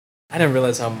I didn't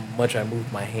realize how much I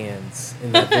moved my hands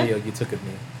in that video you took of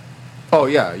me. Oh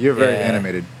yeah, you're very Yeah.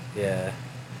 animated. Yeah,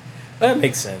 that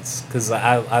makes sense because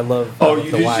I love. Oh, The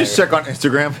you did you Wire. just check on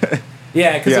Instagram?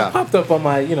 Yeah, because Yeah. it popped up on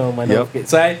my my Yep. notification.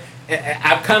 So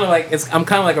I'm kind of like I'm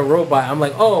kind of like a robot. I'm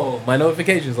like, oh, my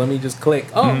notifications. Let me just click.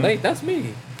 Oh, Mhm. wait, that's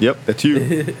me. Yep, that's you.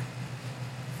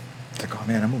 It's like, oh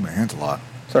man, I move my hands a lot.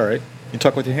 It's all right. You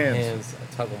talk with your hands.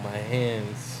 I talk with my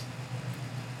hands.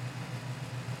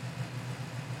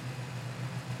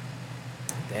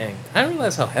 Dang, I didn't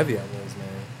realize how heavy I was, man.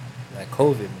 That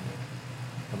COVID, man.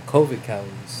 I'm COVID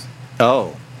calories.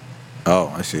 Oh,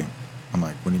 I see. I'm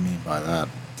like, what do you mean by that?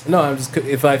 No, I'm just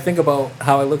if I think about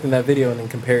how I looked in that video and then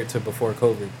compare it to before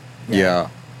COVID. Yeah.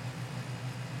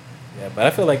 Yeah, but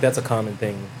I feel like that's a common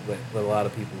thing with a lot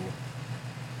of people.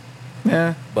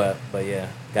 Yeah. But yeah,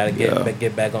 gotta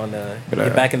get back on the Gotta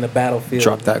get back in the battlefield.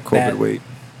 Drop that COVID weight.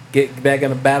 Get back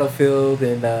on the battlefield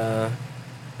and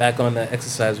back on the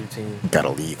exercise routine. Gotta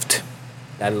lift.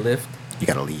 Gotta lift. You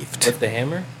gotta lift. Lift the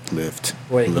hammer. Lift.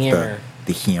 Or the Lift hammer.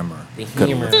 The hammer. The Gotta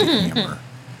hammer. lift the hammer.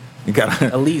 You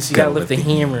gotta. Elise, you gotta lift the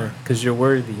hammer because you're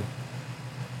worthy.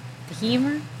 The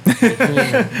humor? The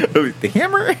hammer. The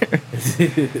hammer.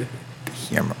 The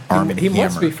hammer. Arm and he hammer.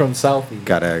 must be from Southie. I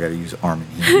gotta use arm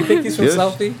and You hammer. think he's from Yes.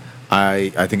 Southie? I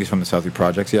think he's from the Southie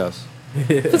Projects. Yes. I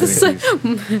think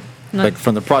he's- like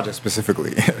from the project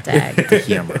specifically. Dag. The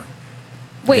hammer.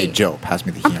 Wait, Hey Joe, pass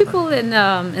me the aren't hammer. people in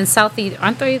Southie,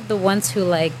 aren't they the ones who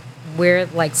like wear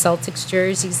like Celtics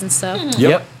jerseys and stuff?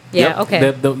 Yep. Yeah,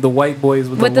 okay. The white boys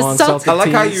with With the the long Celtics. Celtic I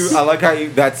like how tees. you. I like how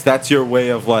you. That's your way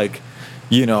of like,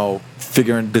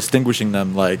 distinguishing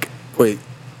them. Like, wait,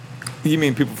 you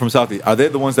mean people from Southie? Are they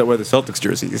the ones that wear the Celtics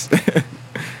jerseys?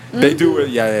 They do.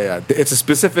 Yeah. It's a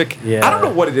specific. Yeah. I don't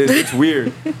know what it is. It's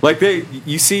weird. Like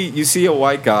you see a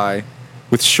white guy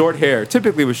with short hair,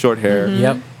 typically with short hair.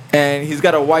 Yep. And he's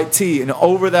got a white tee, and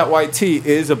over that white tee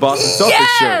is a Boston Celtics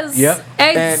shirt. Yes. Yep.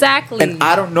 Exactly. And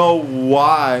I don't know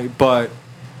why, but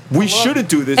we shouldn't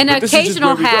do this. An but this is just occasional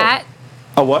where we go. hat.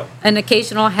 A what? An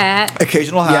occasional hat.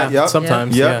 Occasional hat. Yeah, Yep.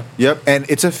 sometimes. Yep. Yeah. Yep. And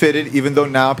it's a fitted, even though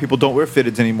now people don't wear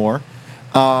fitteds anymore.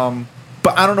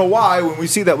 But I don't know why. When we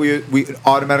see that, we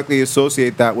automatically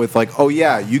associate that with like, oh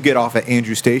yeah, you get off at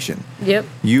Andrew Station. Yep.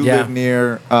 You Yeah. live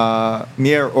near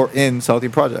or in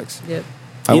Southie Projects. Yep.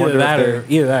 I Either wonder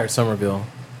if that or Somerville.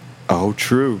 Oh,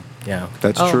 true. Yeah.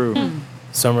 That's Oh. true.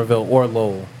 Somerville or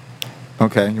Lowell.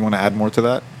 Okay, you want to add more to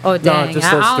that? Oh dang! just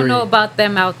I those don't three. know about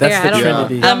them out That's there. the I don't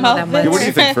Trinity. know. I don't know that I'm much. Yeah, what do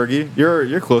you think, Fergie?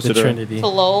 You're closer The to Trinity. To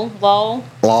lol. Lol.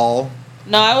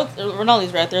 No, I would.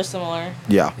 Ronaldo's right. They're similar.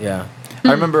 Yeah. Yeah.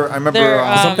 I remember.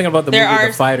 They're, Something about the movie there The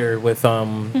are- Fighter with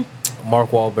Mark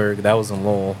Wahlberg. That was in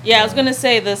Lowell. Yeah, I was gonna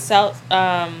say the south.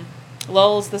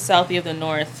 Lowell's the Southie of the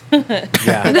North. Yeah.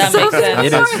 That makes sense.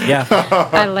 It is. Yeah.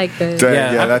 I like that. Dang.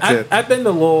 Yeah, that's it. I've been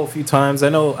to Lowell a few times. I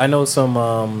know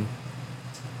some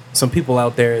people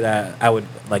out there that I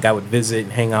would visit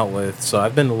and hang out with. So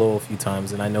I've been to Lowell a few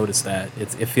times, and I noticed that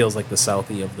it feels like the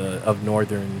Southie of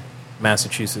northern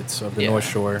Massachusetts, of the Yeah. North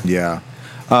Shore. Yeah.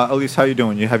 Elise, how you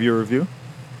doing? You have your review?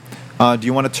 Do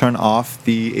you want to turn off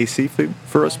the AC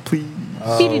for us, please?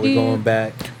 Oh, we're going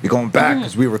back. We're going back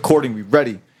because we're recording. We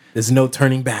ready? There's no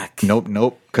turning back. Nope.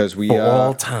 Because we For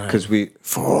all time.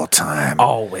 For all time.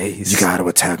 Always. You got to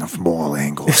attack them from all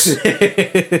angles.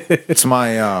 It's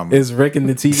my Is Rick in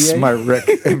the TVA? it's my Rick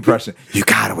impression. You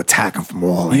got to attack them from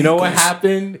all angles. You know what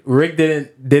happened? Rick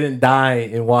didn't die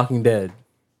in Walking Dead.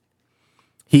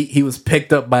 He was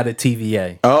picked up by the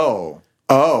TVA.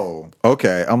 Oh,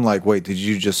 okay. I'm like, wait, did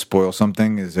you just spoil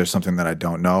something? Is there something that I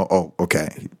don't know? Oh, okay.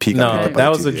 Got picked No, up by that the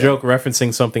was a TVA. joke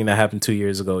referencing something that happened 2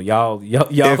 years ago. Y'all,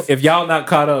 if y'all not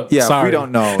caught up, Yeah, sorry. we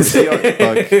don't know. Like,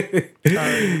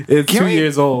 It's 2 Can we-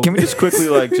 years old. Can we just quickly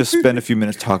just spend a few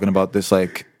minutes talking about this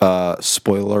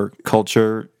spoiler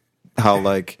culture? How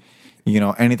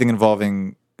anything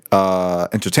involving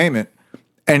entertainment,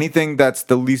 anything that's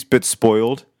the least bit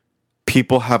spoiled,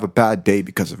 people have a bad day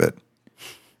because of it.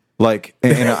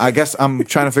 And I guess I'm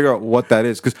trying to figure out what that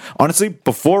is because honestly,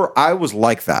 before I was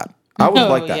like that. I was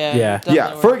like that. Yeah. definitely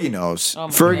Yeah, were. Fergie knows. Oh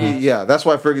my Fergie, gosh. yeah, that's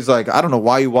why Fergie's like, I don't know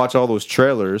why you watch all those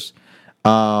trailers,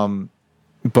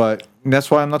 but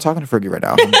that's why I'm not talking to Fergie right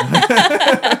now.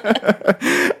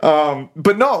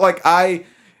 But no,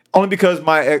 only because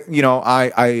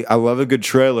I love a good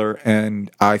trailer, and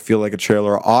I feel like a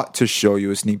trailer ought to show you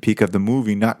a sneak peek of the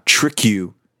movie, not trick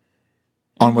you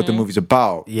on what the movie's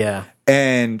about. Yeah.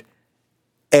 And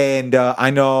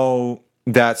I know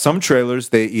that some trailers,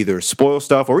 they either spoil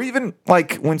stuff or even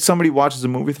when somebody watches a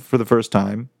movie for the first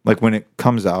time, when it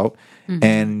comes out,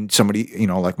 and somebody,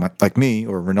 like me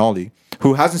or Rinaldi,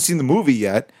 who hasn't seen the movie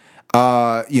yet,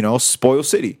 spoil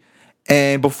city.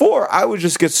 And before, I would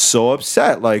just get so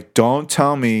upset. Like, don't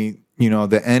tell me,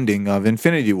 the ending of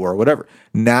Infinity War or whatever.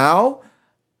 Now,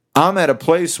 I'm at a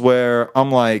place where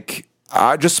I'm like,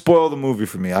 I just spoil the movie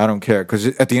for me. I don't care. Because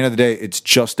at the end of the day, it's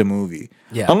just a movie.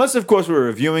 Yeah. Unless, of course, we're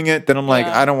reviewing it. Then I'm like,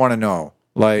 I don't want to know.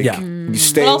 Like, you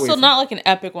stay But away also from- not like an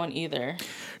epic one either.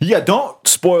 Yeah, don't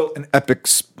spoil an epic,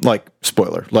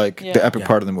 spoiler. The epic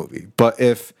part of the movie. But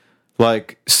if,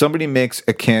 somebody makes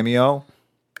a cameo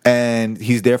and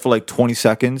he's there for, 20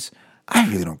 seconds, I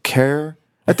really don't care.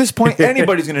 At this point,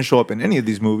 anybody's going to show up in any of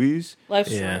these movies.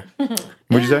 Life's Yeah. short.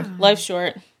 What'd you say? Life's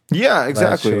short. Yeah,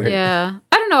 exactly. short. Yeah.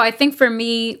 I don't know. I think for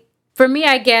me,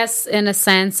 I guess in a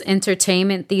sense,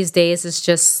 entertainment these days is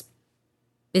just,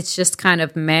 it's just kind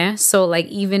of meh. So like,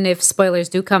 even if spoilers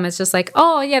do come, it's just like,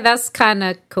 oh yeah, that's kind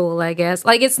of cool, I guess.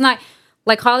 Like, it's not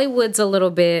like Hollywood's a little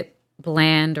bit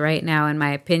bland right now, in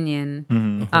my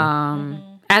opinion.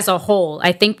 As a whole,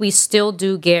 I think we still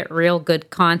do get real good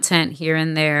content here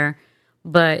and there,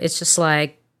 but it's just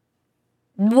like,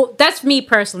 well, that's me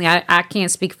personally. I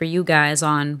can't speak for you guys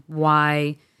on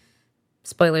why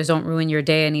spoilers don't ruin your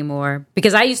day anymore.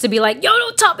 Because I used to be like, yo,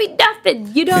 don't tell me nothing.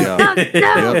 You don't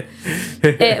know.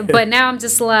 But now I'm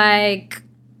just like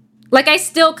I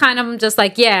still kind of am just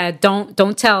like, yeah,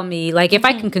 don't tell me. Like, if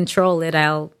I can control it,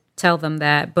 I'll tell them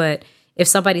that. But if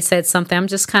somebody said something, I'm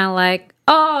just kind of like,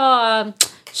 oh,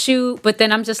 shoot. But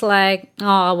then I'm just like,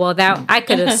 oh, well, that I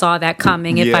could have saw that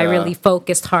coming if I Yeah. really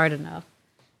focused hard enough.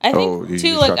 I Oh, think you too,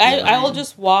 just like dropped it. I will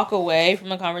just walk away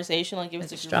from a conversation, like if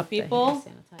it's a group of people,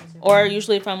 or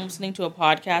usually if I'm listening to a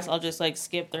podcast, I'll just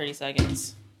skip 30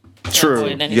 seconds. to True.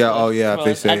 avoid any Yeah. Oh, yeah. If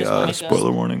they spoilers. I say just wanna make a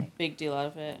spoiler warning. big deal out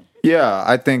of it. Yeah,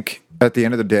 I think at the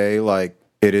end of the day,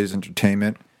 it is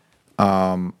entertainment.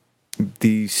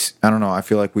 These, I don't know. I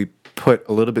feel like we put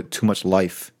a little bit too much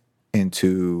life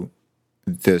into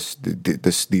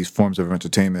these forms of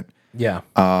entertainment. Yeah.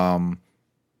 I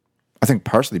think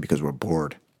partially because we're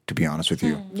bored, to be honest with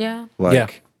you. Yeah.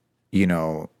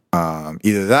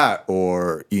 Either that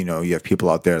or, you have people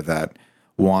out there that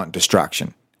want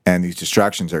distraction. And these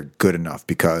distractions are good enough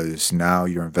because now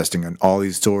you're investing in all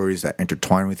these stories that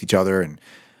intertwine with each other and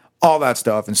all that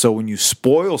stuff. And so when you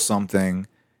spoil something,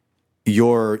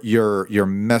 you're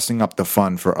messing up the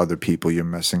fun for other people. You're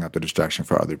messing up the distraction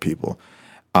for other people.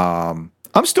 I'm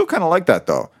still kind of like that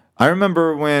though. I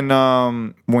remember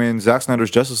when Zack Snyder's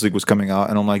Justice League was coming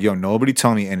out, and I'm like, yo, nobody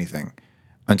tell me anything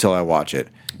until I watch it.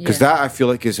 Because that I feel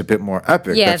like is a bit more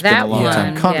epic. Yeah, That's been a long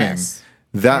time one, coming. yes.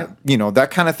 That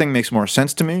kind of thing makes more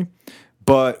sense to me.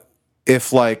 But if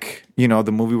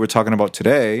the movie we're talking about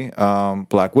today,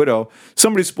 Black Widow,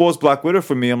 somebody spoils Black Widow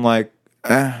for me, I'm like,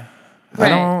 I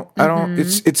don't.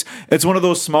 It's one of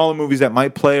those smaller movies that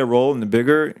might play a role in the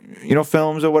bigger,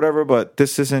 films or whatever. But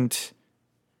this isn't.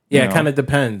 Yeah, it kind of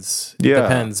depends. Yeah. It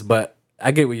depends, but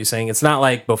I get what you're saying. It's not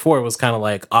like before it was kind of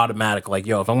like automatic. Like,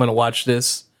 yo, if I'm going to watch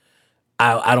this,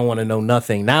 I don't want to know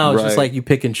nothing. Now it's just Right. like you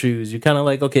pick and choose. You kind of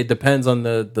like, okay, it depends on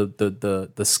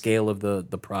the scale of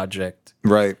the project.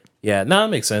 Right. Yeah, no, that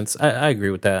makes sense. I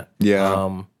agree with that.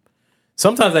 Yeah.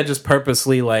 Sometimes I just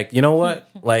purposely you know what?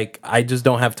 I just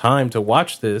don't have time to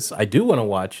watch this. I do want to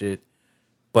watch it,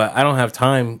 but I don't have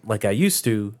time like I used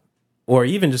to, or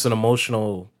even just an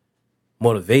emotional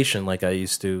motivation like I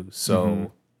used to.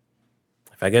 So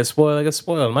if I get spoiled, I get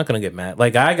spoiled. I'm not going to get mad.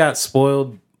 Like, I got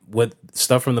spoiled with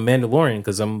stuff from The Mandalorian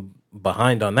because I'm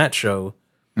behind on that show.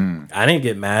 I didn't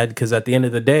get mad because at the end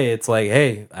of the day, it's like,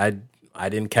 hey, I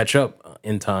didn't catch up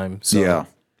in time. So,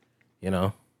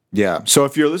 Yeah. Yeah. So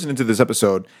if you're listening to this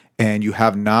episode and you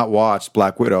have not watched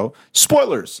Black Widow,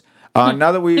 spoilers.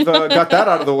 Now that we've got that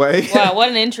out of the way. Wow, what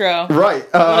an intro. Right.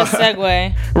 What a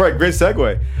segue. Right, great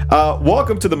segue.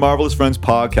 Welcome to the Marvelous Friends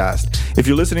podcast. If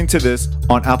you're listening to this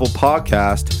on Apple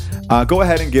Podcast, go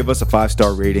ahead and give us a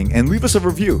 5-star rating and leave us a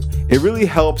review. It really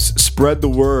helps spread the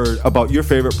word about your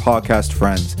favorite podcast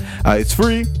friends. It's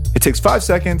free, it takes 5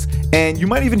 seconds, and you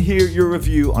might even hear your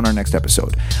review on our next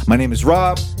episode. My name is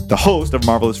Rob, the host of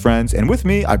Marvelous Friends, and with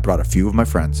me, I brought a few of my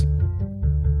friends.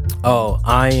 Oh,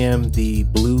 I am the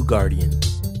Blue Guardian.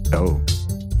 Oh.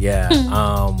 Yeah.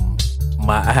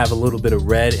 I have a little bit of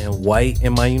red and white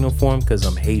in my uniform because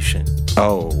I'm Haitian.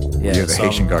 Oh, Yeah, you're the so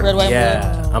Haitian Red, Guardian. white,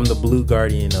 Yeah, I'm the Blue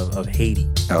Guardian of Haiti.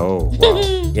 Oh,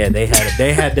 wow. Yeah, they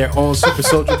had their own super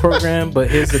soldier program,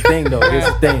 but here's the thing though. Here's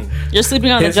the thing. You're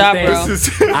sleeping on Here's the job, the bro.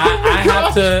 thing.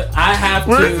 I have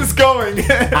Where to. is this going?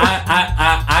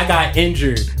 I got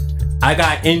injured. I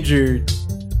got injured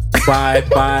by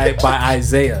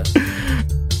Isaiah.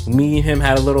 Me and him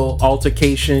had a little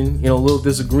altercation, a little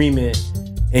disagreement,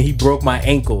 and he broke my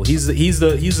ankle. He's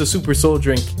the super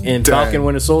soldier in Falcon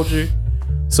Winter Soldier,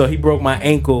 so he broke my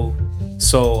ankle.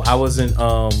 So I wasn't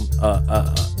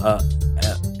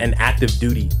an active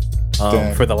duty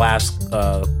Dang. for the last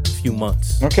few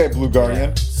months. Okay, Blue Guardian.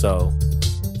 Yeah. So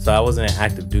I wasn't in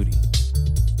active duty.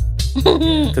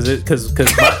 Because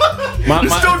my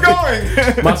Still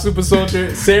going. my super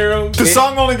soldier serum. The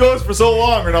song only goes for so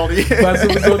long, Rinaldi. My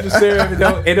super soldier serum.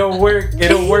 It don't work. It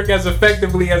don't work as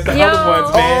effectively as the Yo. other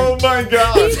ones, man. Oh my He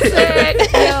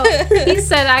god.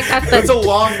 said, I got That's a the.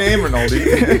 long name, Rinaldi.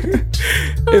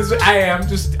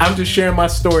 I'm just sharing my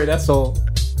story. That's all.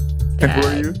 And who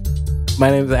are you? My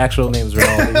actual name is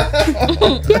Rinaldi.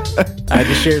 I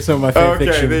just shared some of my fan Okay,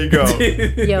 fiction. there you go.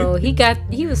 Yo,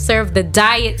 he was served the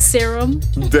diet serum,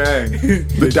 Dang.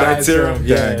 The diet serum.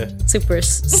 Yeah. Dang. super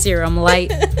serum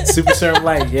light. Super serum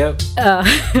light. Yep.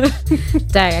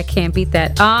 Dang, I can't beat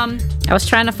that. I was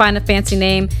trying to find a fancy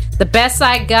name. The best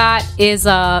I got is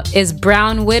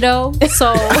Brown Widow.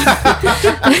 So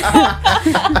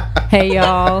hey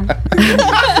y'all. That's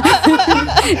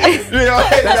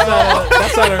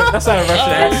not a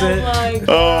Russian accent. my God.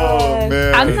 Oh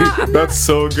man. I'm not- That's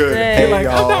so good. Hey, Like,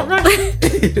 I'm y'all. not Russian.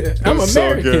 I'm That's so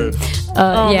American.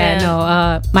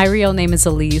 good. My real name is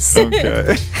Elise.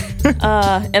 Okay.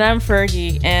 And I'm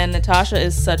Fergie, and Natasha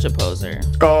is such a poser.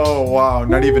 Oh wow,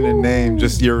 not even a name,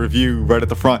 just your review right at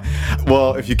the front.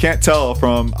 Well, if you can't tell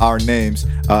from our names,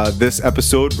 this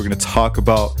episode we're going to talk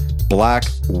about Black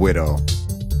Widow.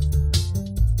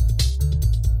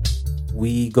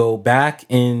 We go back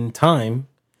in time.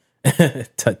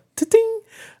 Ta-ta-ting.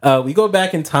 We go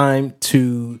back in time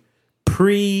to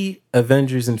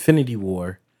pre-Avengers Infinity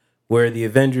War, where the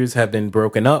Avengers have been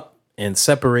broken up and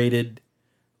separated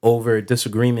over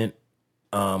disagreement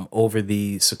over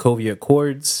the Sokovia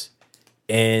Accords,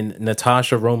 and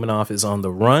Natasha Romanoff is on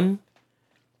the run.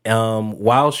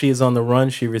 While she is on the run,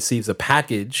 she receives a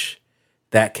package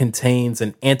that contains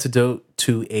an antidote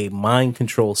to a mind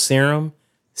control serum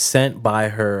sent by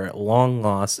her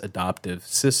long-lost adoptive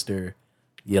sister,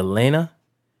 Yelena.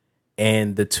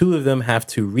 And the two of them have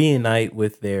to reunite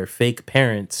with their fake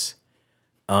parents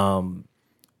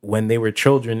when they were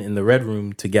children in the Red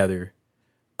Room together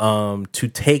to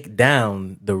take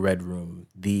down the Red Room,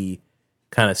 the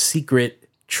kind of secret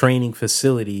training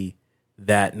facility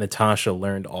that Natasha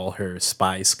learned all her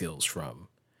spy skills from.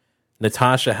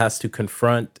 Natasha has to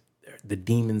confront the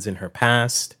demons in her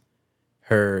past,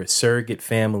 her surrogate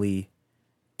family,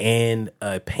 and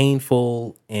a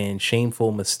painful and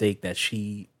shameful mistake that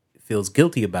she feels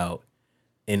guilty about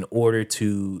in order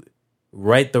to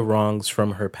right the wrongs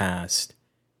from her past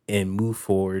and move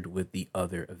forward with the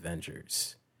other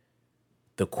Avengers.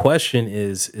 The question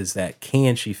is that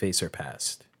can she face her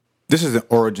past? This is an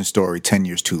origin story 10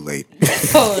 years too late.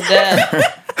 Oh, damn.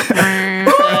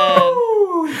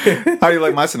 How do you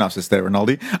like my synopsis there,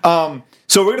 Rinaldi?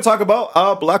 So we're going to talk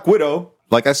about Black Widow.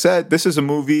 Like I said, this is a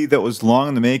movie that was long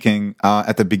in the making.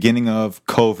 At the beginning of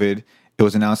COVID, it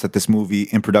was announced that this movie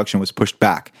in production was pushed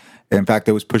back. In fact,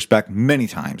 it was pushed back many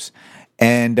times.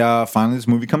 And finally, this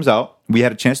movie comes out. We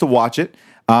had a chance to watch it.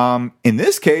 In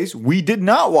this case, we did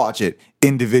not watch it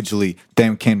individually,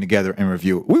 then came together and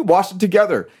review it. We watched it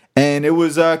together, and it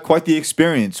was quite the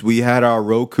experience. We had our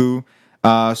Roku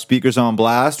speakers on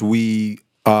blast. We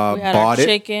bought it.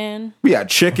 Chicken. We had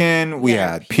chicken. We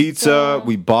had pizza.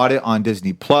 We bought it on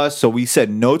Disney Plus. So we said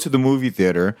no to the movie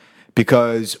theater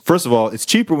because, first of all, it's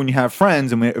cheaper when you have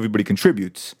friends and when everybody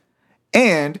contributes,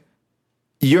 and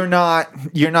you're not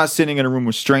sitting in a room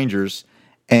with strangers.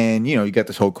 And, you know, you got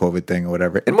this whole COVID thing or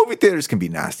whatever. And movie theaters can be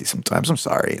nasty sometimes. I'm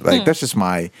sorry. Like, that's just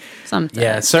my... Sometimes.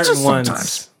 Yeah, certain Just ones,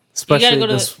 sometimes. especially go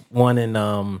to this one in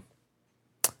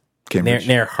Cambridge.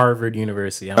 near Harvard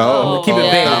University. I'm Oh, gonna keep it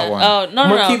yeah. vague. That one. Oh, no, I'm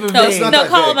gonna keep no, it no. vague. No, That's not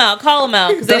call that them out. Call them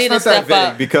out because they That's need to not that step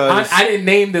vague up. because... I didn't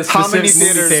name this How many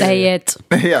specific movie theaters-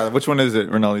 theater. Say it. yeah, which one is it,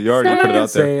 Rinaldi? You already put it out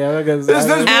there. I'm not gonna There's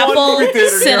say. Apple one movie theater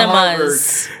near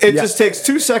Cinemas. Harvard. It just takes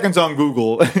 2 seconds on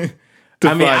Google.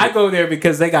 I mean, I go there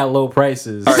because they got low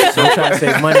prices. So I'm trying to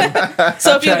save money.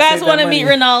 So if you trying to guys save want to that meet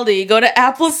money. Rinaldi, go to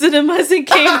Apple Cinemas in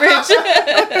Cambridge.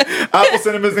 Apple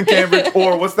Cinemas in Cambridge,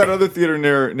 or what's that other theater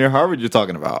near Harvard you're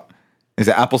talking about? Is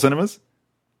it Apple Cinemas?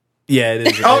 Yeah, it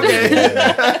is. Okay.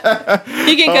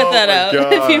 You can cut Oh that my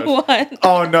out if you want.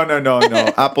 Oh no!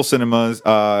 Apple Cinemas,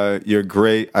 you're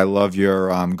great. I love your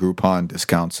Groupon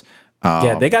discounts.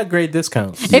 Yeah, they got great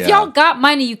discounts. If Yeah. y'all got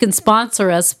money, you can sponsor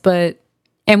us, but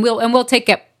we'll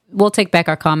take back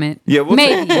our comment. Yeah, we'll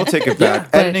Maybe. take it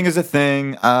back. but- Editing is a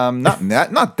thing.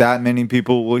 Not that many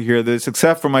people will hear this,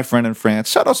 except for my friend in France.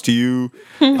 Shout outs to you.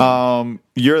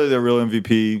 You're the real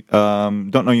MVP.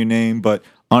 Don't know your name, but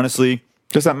honestly,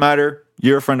 does that matter?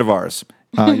 You're a friend of ours.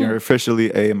 You're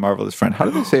officially a marvelous friend. How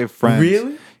do they say friends?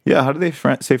 Really? Yeah. How do they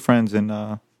say friends in?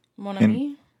 Mon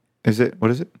ami? Is it?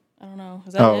 What is it? I don't know.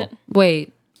 Is that Oh. it?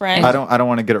 Wait. French? I don't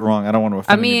want to get it wrong. I don't want to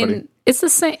offend I mean, anybody. it's the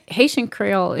same. Haitian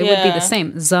Creole, it would be Yeah. the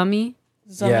same. Zummy.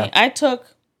 Zummy. Yeah. I took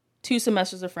 2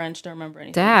 semesters of French. Don't remember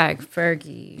anything. Dag,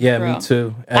 Fergie. Yeah, Bro. me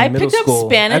too. At I middle picked up school,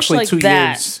 Spanish actually like 2 that.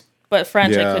 years. But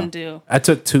French Yeah. I couldn't do. I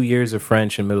took 2 years of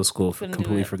French in middle school. Couldn't do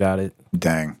Completely it. forgot it.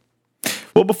 Dang.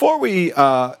 Well, before we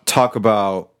talk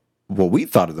about what we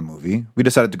thought of the movie, we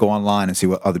decided to go online and see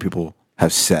what other people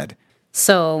have said.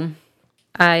 So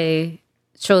I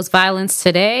chose violence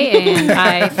today and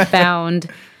I found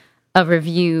a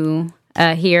review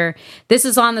here. This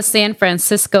is on the San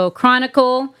Francisco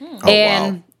Chronicle.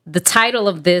 And wow. the title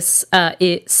of this,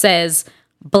 it says,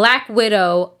 Black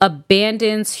Widow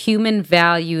abandons human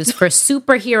values for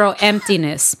superhero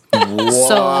emptiness. Wow.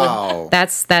 So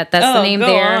that's the name go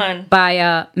there on. by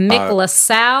Mick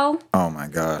LaSalle. Oh my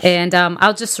gosh. And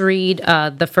I'll just read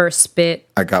the first bit.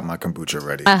 I got my kombucha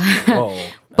ready. Oh,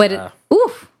 But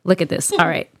look at this. All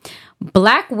right.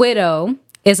 Black Widow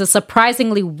is a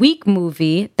surprisingly weak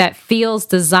movie that feels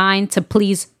designed to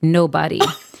please nobody.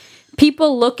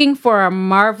 People looking for a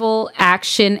Marvel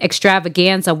action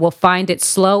extravaganza will find it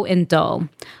slow and dull.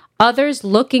 Others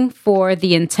looking for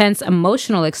the intense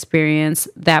emotional experience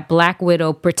that Black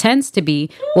Widow pretends to be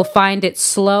will find it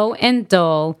slow and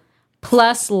dull,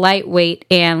 plus lightweight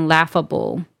and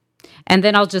laughable. And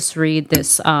then I'll just read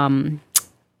this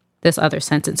this other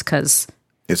sentence because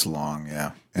It's long,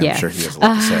 yeah. And Yeah. I'm sure he has a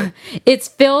lot to say. it's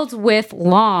filled with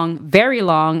long, very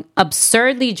long,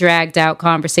 absurdly dragged out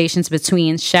conversations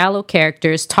between shallow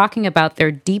characters talking about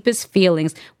their deepest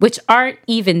feelings, which aren't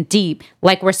even deep,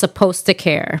 like we're supposed to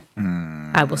care.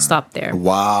 I will stop there.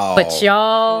 Wow. But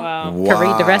y'all can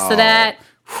read the rest of that.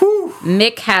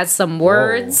 Mick has some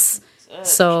words.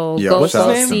 So Yeah, go what's his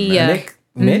name? see Mick?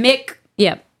 Mick.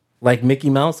 Yeah. like Mickey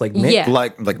Mouse, like Mick. Yeah.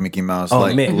 like Mickey Mouse, Oh,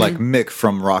 like Mick. like Mick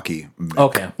from Rocky. Mick.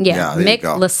 Okay. Yeah. there you Mick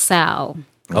go. LaSalle.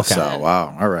 Okay. So,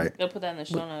 wow. All right. Go put that in the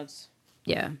show notes.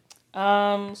 Yeah.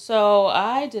 So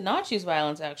I did not choose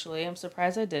violence, actually. I'm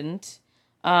surprised I didn't.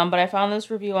 But I found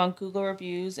this review on Google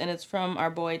Reviews, and it's from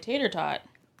our boy Tater Tot.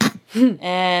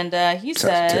 And he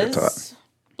Tater Tot. says,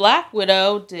 Black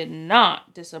Widow did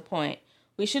not disappoint.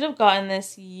 We should have gotten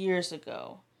this years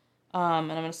ago. And I'm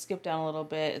going to skip down a little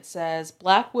bit. It says,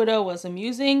 Black Widow was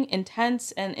amusing,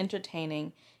 intense, and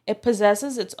entertaining. It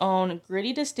possesses its own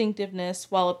gritty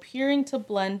distinctiveness while appearing to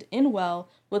blend in well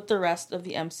with the rest of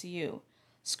the MCU.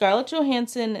 Scarlett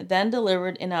Johansson then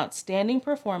delivered an outstanding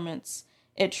performance.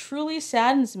 It truly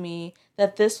saddens me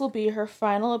that this will be her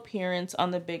final appearance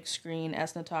on the big screen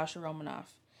as Natasha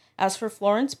Romanoff. As for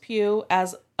Florence Pugh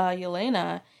as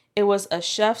Yelena, it was a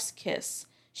chef's kiss.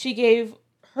 She gave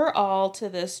her all to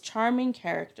this charming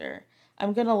character.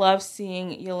 I'm gonna love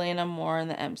seeing Yelena more in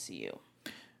the MCU.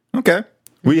 Okay.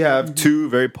 We have two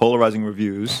very polarizing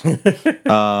reviews.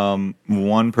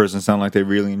 One person sounded like they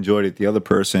really enjoyed it. The other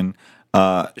person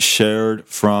shared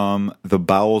from the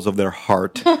bowels of their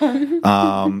heart.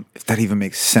 If that even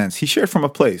makes sense. He shared from a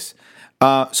place.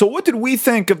 So what did we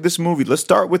think of this movie? Let's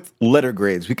start with letter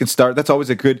grades. We can start. That's always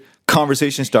a good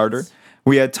conversation starter.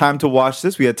 We had time to watch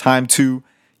this. We had time to,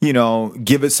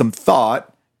 give it some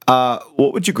thought.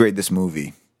 What would you grade this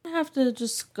movie? I have to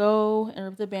just go and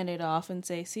rip the Band-Aid off and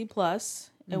say C+.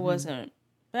 It wasn't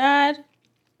bad.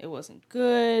 It wasn't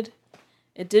good.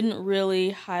 It didn't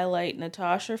really highlight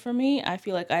Natasha for me. I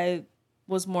feel like I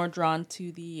was more drawn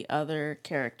to the other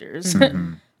characters.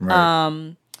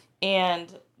 Right.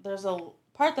 And there's a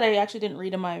part that I actually didn't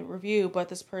read in my review, but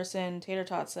this person, Tater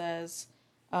Tot, says,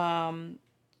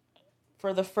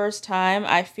 for the first time,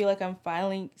 I feel like I'm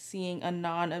finally seeing a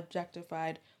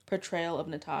non-objectified portrayal of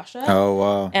Natasha. Oh,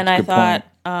 wow. And That's a I good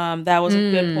thought that was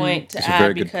a good point to That's a very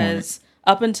add good because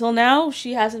up until now,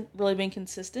 she hasn't really been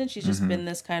consistent. She's just been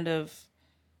this kind of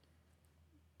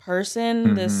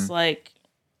person, this like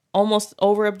almost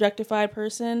over-objectified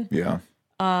person. Yeah,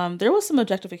 There was some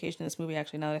objectification in this movie,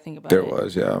 actually, now that I think about there it.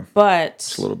 was, yeah. But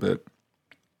Just a little bit.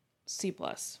 C+.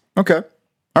 Okay.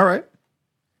 All right.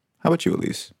 How about you,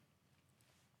 Elise?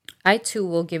 I too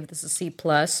will give this a C+.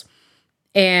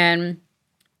 And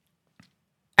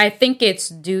I think it's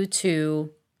due to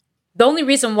the only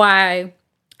reason why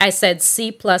I said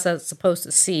C+ as opposed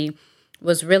to C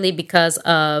was really because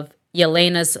of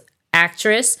Yelena's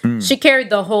actress. She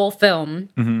carried the whole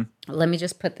film. Let me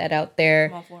just put that out there.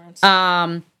 Come on, Florence.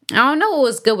 I don't know what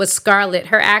was good with Scarlett.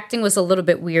 Her acting was a little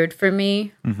bit weird for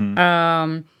me.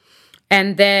 And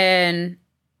then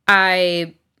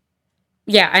I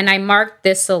marked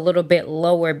this a little bit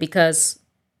lower because,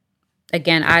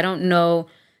 again, I don't know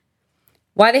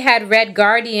why they had Red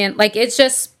Guardian. Like, it's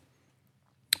just,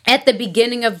 at the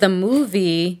beginning of the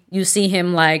movie, you see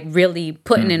him like really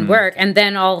putting in work, and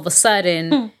then all of a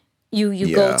sudden,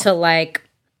 you go to like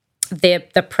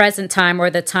the present time or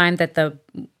the time that the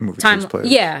Movie time, takes place.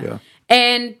 yeah,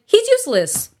 and he's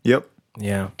useless, Yep.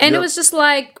 Yeah, and it Yep. was just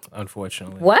like,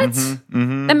 unfortunately. what?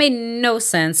 That made no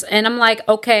sense. And I'm like,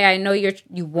 okay, I know you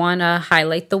want to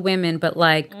highlight the women, but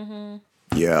like,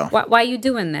 Yeah. why are you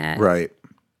doing that? Right.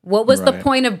 What was the Right.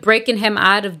 point of breaking him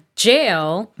out of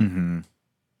jail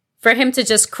for him to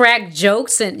just crack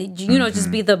jokes and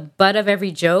just be the butt of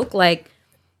every joke? Like,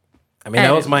 I mean,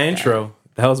 that was my intro.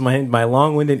 That was my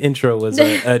long-winded intro was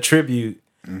a tribute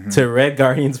to Red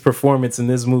Guardian's performance in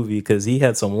this movie because he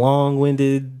had some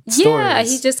long-winded stories. yeah,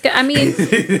 he just got, I mean, he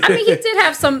did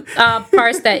have some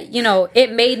parts that,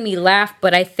 it made me laugh,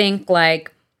 but I think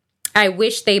like, I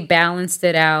wish they balanced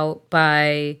it out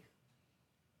by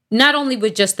not only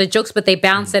with just the jokes, but they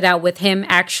balanced it out with him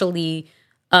actually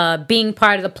being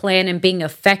part of the plan and being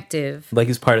effective. Like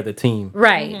he's part of the team.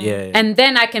 Right. Yeah. And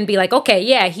then I can be like, okay,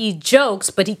 yeah, he jokes,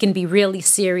 but he can be really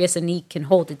serious and he can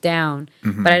hold it down.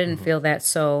 But I didn't feel that.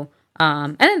 So,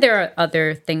 and then there are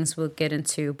other things we'll get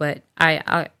into, but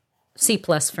I C+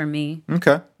 for me.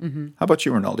 Okay. How about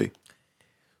you, Rinaldi?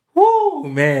 Woo,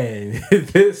 man.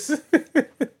 This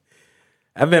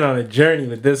I've been on a journey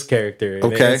with this character. And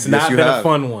Okay, It's yes, not you been have. a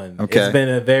fun one. Okay. It's been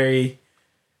a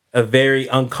very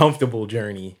uncomfortable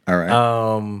journey. All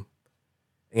right.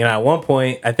 At one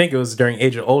point, I think it was during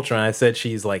Age of Ultron, I said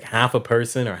she's like half a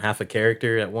person or half a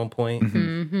character at one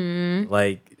point.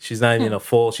 Like she's not even a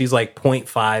full, she's like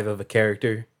 0.5 of a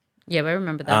character. Yeah, but I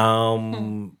remember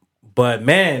that. But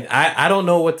man, I don't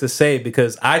know what to say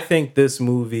because I think this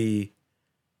movie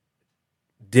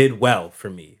did well for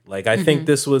me. Like I think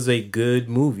this was a good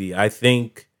movie. I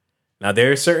think now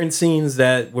there are certain scenes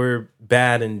that were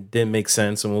bad and didn't make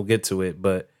sense, and we'll get to it.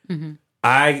 But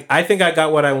I think I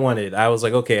got what I wanted. I was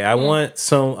like, okay, I want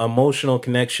some emotional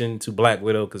connection to Black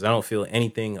Widow because I don't feel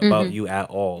anything about you at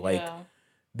all. Like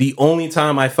the only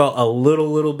time I felt a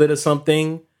little bit of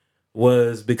something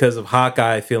was because of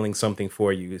Hawkeye feeling something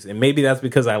for you. And maybe that's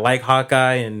because I like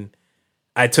Hawkeye and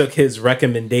I took his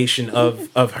recommendation of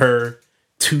her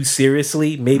too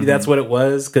seriously. Maybe that's what it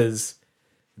was, because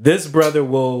this brother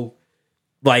will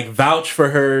like vouch for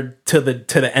her to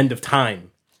the end of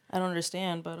time. I don't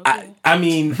understand, but okay. I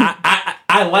mean,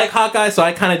 I like Hawkeye, so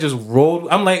I kind of just rolled.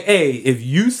 I'm like, hey, if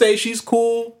you say she's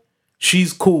cool,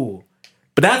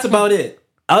 but that's about it.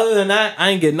 Other than that, I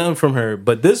ain't get nothing from her.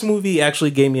 But this movie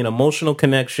actually gave me an emotional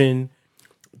connection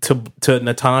to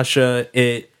Natasha.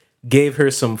 It gave her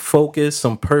some focus,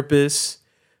 some purpose.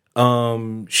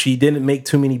 She didn't make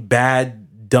too many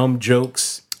bad, dumb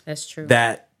jokes That's true.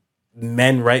 that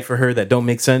men write for her that don't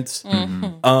make sense.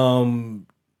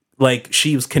 Like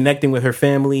she was connecting with her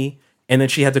family, and then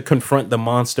she had to confront the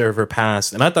monster of her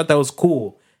past. And I thought that was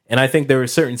cool. And I think there were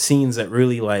certain scenes that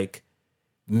really like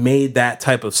made that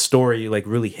type of story like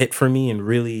really hit for me and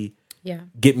really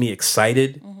get me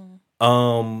excited.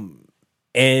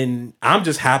 And I'm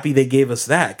just happy they gave us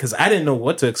that, because I didn't know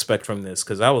what to expect from this.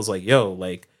 Because I was like, yo,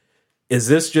 like, is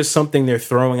this just something they're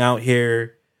throwing out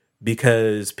here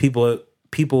because people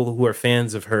who are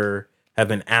fans of her have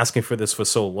been asking for this for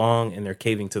so long and they're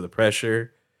caving to the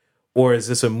pressure? Or is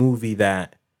this a movie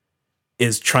that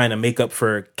is trying to make up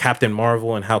for Captain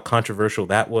Marvel and how controversial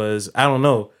that was? I don't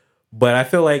know. But I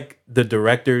feel like the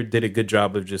director did a good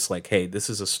job of just like, hey, this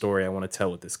is a story I want to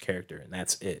tell with this character, and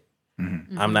that's it.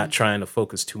 I'm not trying to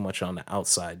focus too much on the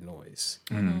outside noise.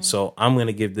 So I'm going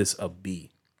to give this a B,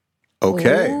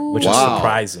 Okay. which is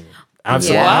surprising. I'm Yeah.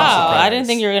 surprised. Wow, I didn't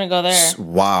think you were gonna go there.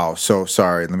 Wow. So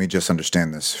sorry. Let me just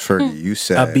understand this. Fergie, you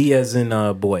said A B as in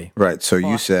boy. right. So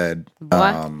you said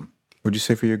What? what'd you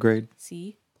say for your grade?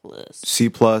 C plus. C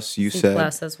plus. You C+ said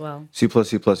as well. C plus.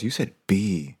 C plus. You said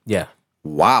B. Yeah.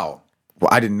 Wow. Well,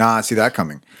 I did not see that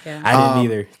coming. Yeah. I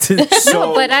didn't either.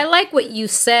 So, But I like what you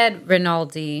said,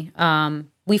 Rinaldi.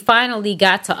 We finally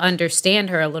got to understand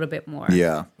her a little bit more.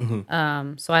 yeah,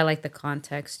 So I like the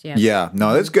context. Yeah. yeah.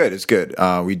 No, it's good. It's good.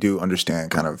 We do understand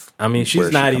kind of. I mean, where she's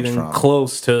she not comes even from.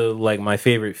 close to like my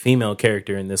favorite female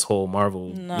character in this whole Marvel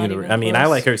universe. even I mean, I close.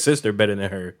 like her sister better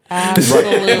than her.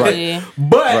 Absolutely.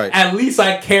 But Right. at least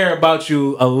I care about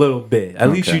you a little bit. At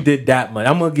least Okay. you did that much.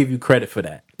 I'm gonna give you credit for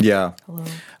that. Yeah.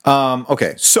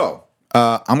 Okay. So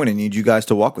I'm going to need you guys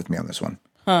to walk with me on this one.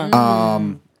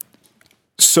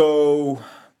 So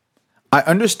I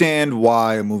understand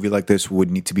why a movie like this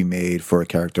would need to be made for a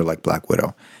character like Black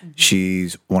Widow.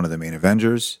 She's one of the main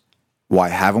Avengers. Why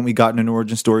haven't we gotten an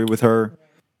origin story with her?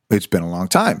 It's been a long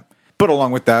time. But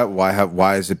along with that, why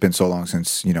has it been so long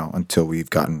since, until we've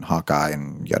gotten Hawkeye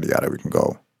and yada yada, we can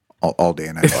go all day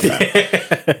and night about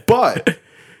that. But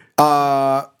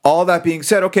all that being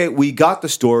said, okay, we got the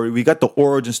story. We got the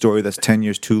origin story that's 10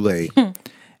 years too late.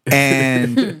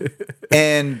 and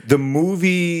the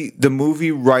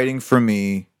movie writing for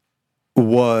me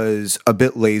was a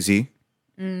bit lazy.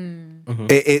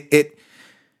 It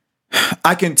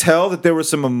I can tell that there were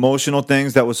some emotional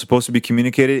things that was supposed to be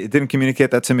communicated. It didn't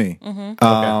communicate that to me.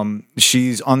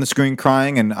 She's on the screen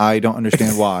crying, and I don't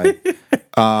understand why.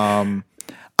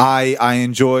 I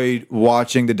enjoyed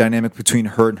watching the dynamic between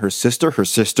her and her sister. Her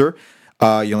sister,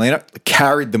 Yelena,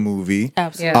 carried the movie.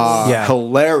 Absolutely. Yes.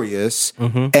 Hilarious.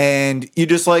 And you're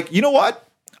just like, you know what?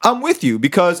 I'm with you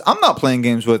because I'm not playing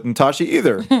games with Natasha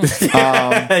either.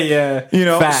 Yeah. You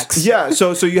know, Facts. yeah.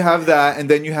 So you have that, and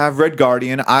then you have Red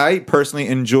Guardian. I personally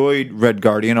enjoyed Red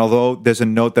Guardian, although there's a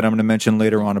note that I'm going to mention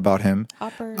later on about him.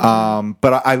 Hopper.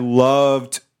 But I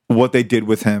loved what they did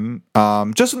with him,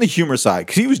 just on the humor side,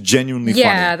 because he was genuinely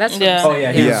Yeah, funny. that's what Yeah. I'm Oh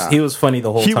yeah, saying. he was funny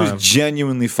the whole He time. was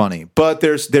genuinely funny. But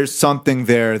there's something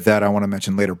there that I want to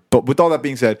mention later. But with all that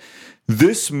being said,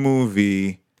 this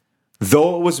movie,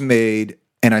 though it was made,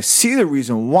 and I see the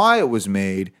reason why it was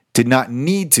made, did not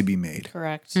need to be made.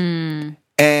 Correct.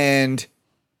 And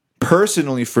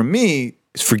personally, for me,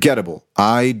 it's forgettable.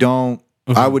 I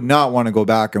would not want to go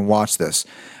back and watch this.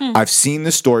 I've seen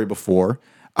this story before.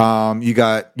 You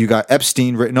got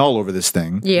Epstein written all over this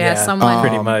thing. Yeah, someone.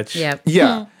 pretty much. Yep.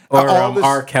 Yeah. Or All this-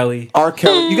 R. Kelly. R.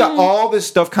 Kelly. You got all this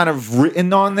stuff kind of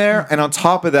written on there. And on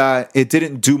top of that, it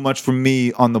didn't do much for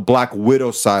me on the Black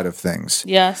Widow side of things.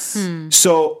 Yes.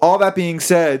 So all that being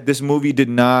said, this movie did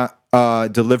not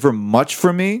deliver much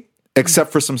for me,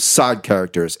 except for some side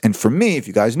characters. And for me, if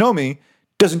you guys know me,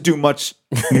 doesn't do much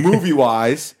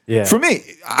movie-wise. Yeah. For me,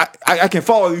 I can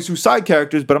follow these two side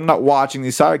characters, but I'm not watching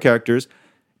these side characters.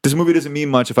 This movie doesn't mean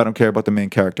much if I don't care about the main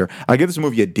character. I give this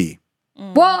movie a D.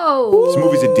 Whoa. This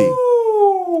movie's a D.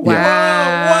 Wow.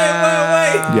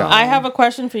 Wait. Yeah. I have a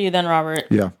question for you then, Robert.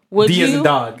 Yeah. Would D as you in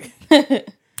dog.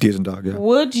 D as in dog, yeah.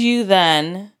 would you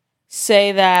then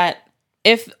say that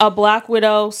if a Black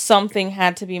Widow something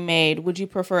had to be made, would you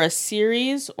prefer a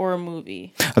series or a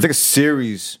movie? I think a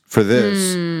series for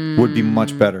this would be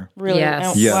much better. Really?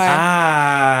 Yes. And Yes.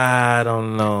 why? I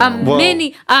don't know. Well,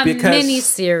 mini because-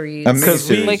 series. A Because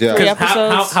we, miniseries, Like yeah. three because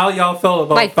episodes? how y'all felt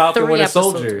about Like Falcon 3 Winter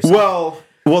episodes. Soldier?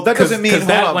 Well, that doesn't mean 'cause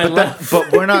that hold on, went left.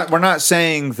 but we're not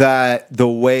saying that the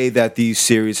way that these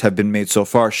series have been made so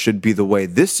far should be the way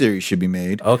this series should be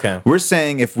made. Okay. We're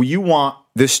saying if you want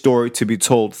this story to be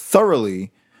told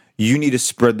thoroughly, you need to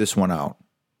spread this one out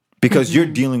because you're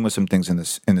dealing with some things in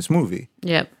this movie,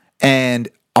 Yep. and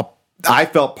I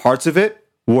felt parts of it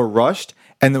were rushed,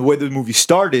 and the way the movie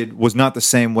started was not the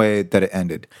same way that it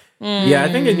ended. Yeah,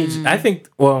 I think it needs. I think.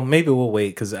 Well, maybe we'll wait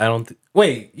because I don't.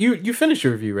 Wait, you finished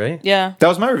your review, right? Yeah. That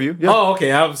was my review. Yeah. Oh,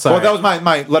 okay. I'm sorry. Well, that was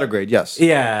my letter grade. Yes.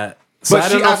 Yeah. So But I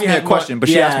she don't know if asked you me a had question, but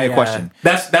she asked me a question.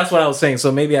 That's what I was saying.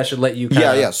 So maybe I should let you.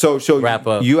 Yeah. So wrap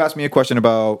up. You asked me a question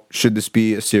about should this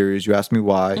be a series. You asked me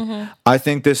why. I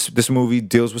think this movie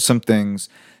deals with some things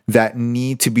that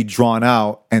need to be drawn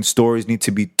out, and stories need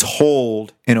to be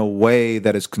told in a way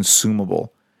that is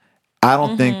consumable. I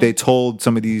don't think they told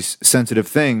some of these sensitive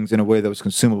things in a way that was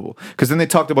consumable. Because then they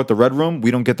talked about the Red Room. We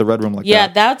don't get the Red Room like Yeah,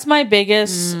 that. that's my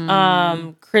biggest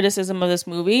criticism of this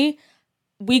movie.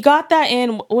 We got that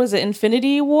in, what was it,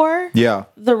 Infinity War? Yeah.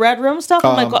 The Red Room stuff?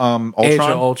 I'm like, Ultron. Age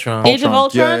of Ultron. Age of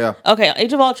Ultron? Yeah. Okay,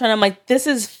 Age of Ultron. I'm like, this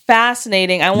is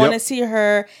fascinating. I want to Yep. see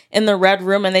her in the Red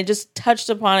Room, and they just touched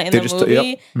upon it in They the just- movie,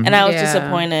 yep. and I was Yeah.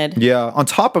 disappointed. Yeah. On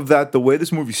top of that, the way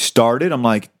this movie started, I'm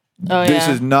like, Oh, this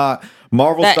yeah. is not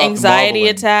Marvel. That stopped anxiety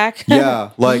marveling. attack. Yeah.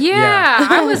 Like Yeah,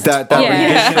 I was. that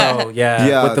yeah. Oh,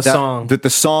 yeah. With the song. The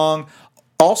song.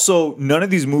 Also, none of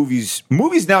these movies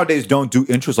nowadays don't do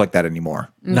intros like that anymore.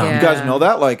 No. You guys know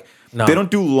that? Like No. they don't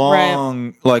do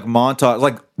long like montage.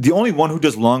 Like the only one who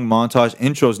does long montage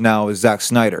intros now is Zack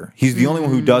Snyder. He's the only one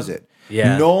who does it.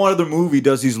 Yeah. No other movie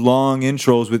does these long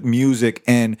intros with music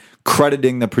and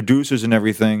crediting the producers and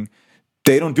everything.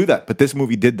 They don't do that, but this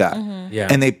movie did that. Yeah.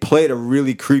 And they played a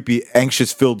really creepy,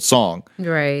 anxious-filled song.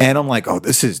 Right. And I'm like, oh,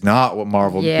 this is not what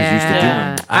Marvel is used to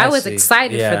Yeah. doing. I I was see.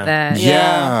 excited Yeah. for that.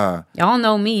 Yeah. Y'all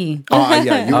know me. Oh,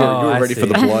 yeah, you were Oh, I ready for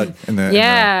the see. blood. In the,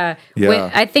 Yeah. Yeah. When,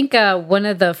 I think one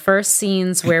of the first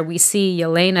scenes where we see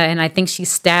Yelena and I think she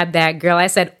stabbed that girl, I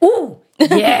said, ooh,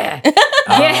 yeah.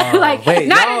 Yeah. like wait,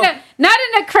 not no. in a not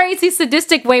in a crazy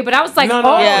sadistic way, but I was like, No,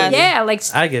 no, oh yes. yeah, like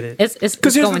I get it. it's here's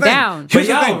the going thing. down. But Here's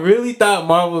the y'all thing. really thought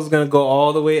Marvel was gonna go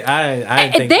all the way? I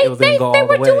didn't think They it was gonna go all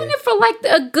were the way. doing it for like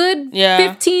a good Yeah.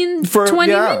 15, For-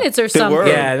 20 yeah, minutes or they something. were.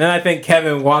 Yeah, and then I think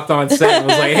Kevin walked on set and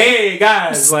was like, "Hey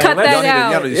guys, like, Cut let's that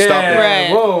out. Y'all need to stop it.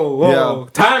 Right. Whoa, Yeah.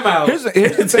 time out." Here's the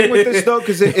thing with this though,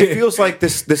 because it feels like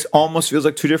this almost feels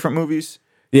like two different movies,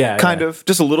 yeah, kind of,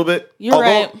 just a little bit. You're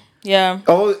right. Yeah.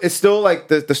 Oh, it's still like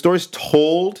the story's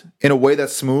told in a way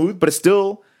that's smooth, but it's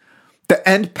still the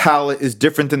end palette is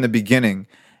different than the beginning.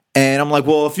 And I'm like,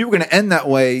 well, if you were going to end that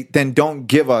way, then don't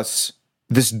give us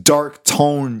this dark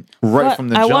tone right But from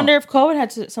the I jump. wonder if COVID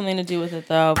had something to do with it,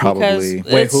 though. Probably.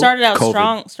 Because Wait, it who? started out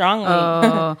COVID.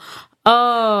 strongly.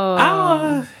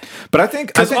 But I think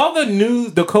because all the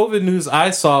COVID news I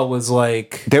saw was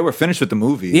like, they were finished with the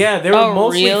movie. yeah, they were Oh,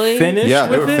 mostly really? finished. Yeah,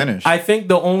 they with were it. finished. I think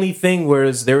the only thing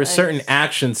was there were certain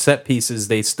action set pieces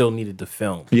they still needed to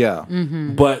film. Yeah.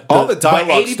 But All the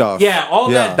dialogue stuff. yeah,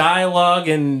 all Yeah. that dialogue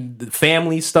and the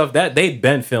family stuff that they'd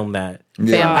been filmed that.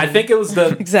 Yeah. I think it was the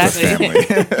Exactly.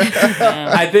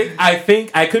 I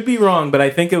think I could be wrong, but I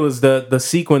think it was the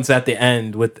sequence at the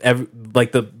end with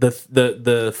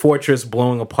the fortress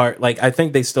blowing apart. Like I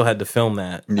think they still had to film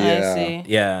that. Yeah. I see.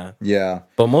 Yeah, Yeah.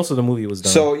 but most of the movie was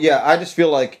done. So yeah, I just feel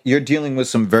like you're dealing with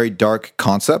some very dark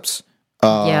concepts.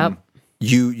 Yep.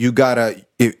 You gotta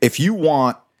if you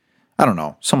want, I don't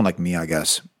know, someone like me, I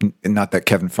guess. Not that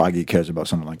Kevin Feige cares about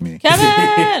someone like me,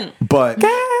 Kevin! but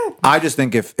I just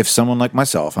think if someone like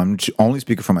myself, I'm only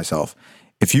speaking for myself.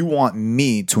 If you want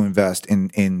me to invest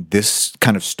in this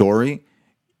kind of story,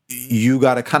 you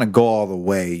got to kind of go all the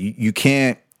way. You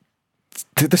can't.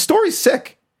 The story's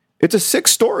sick. It's a sick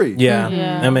story. yeah,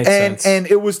 Yeah. that makes sense. And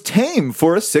it was tame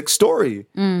for a sick story.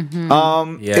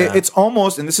 Yeah. It's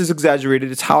almost, and this is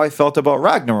exaggerated, it's how I felt about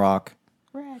Ragnarok.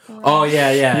 Oh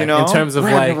yeah. You know? in terms of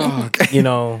Ragnarok.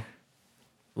 like,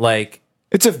 like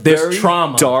It's a There's very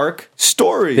trauma. dark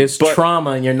story. there's but-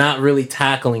 trauma and you're not really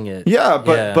tackling it. Yeah,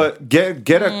 but Yeah. but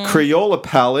get a Crayola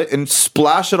palette and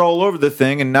splash it all over the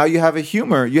thing, and now you have a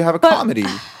humor, you have a comedy.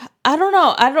 I don't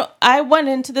know. I went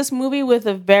into this movie with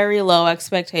a very low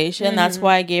expectation. That's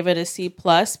why I gave it a C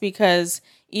plus, because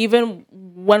even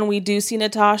when we do see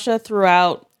Natasha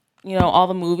throughout, all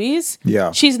the movies,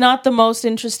 Yeah. she's not the most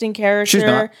interesting character. She's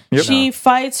not. Yep. She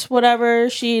fights whatever.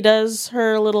 She does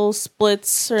her little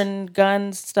splits and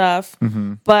gun stuff.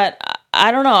 Mm-hmm. But I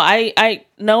don't know. I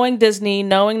knowing Disney,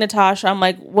 knowing Natasha, I'm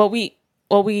like, what we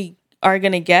are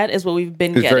gonna get is what we've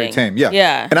been It's getting. very tame. Yeah.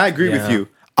 Yeah. And I agree with Yeah. you.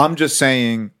 I'm just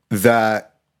saying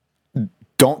that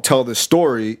don't tell the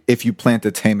story if you plan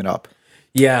to tame it up.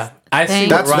 Yeah, I see.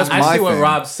 Thank What you. Rob, That's I my see what thing.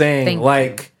 Rob's saying. Thank you.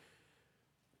 Like,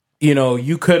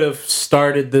 you could have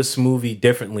started this movie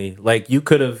differently. Like, you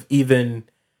could have even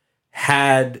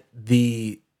had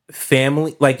the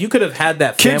family. Like, you could have had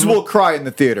that Kids family. will cry in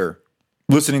the theater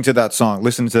listening to that song,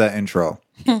 listening to that intro.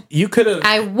 You could have.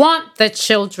 I want the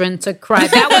children to cry.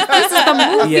 This is the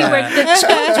movie Yeah. where the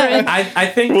children I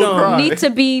think. cry. need to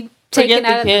be taken Forget the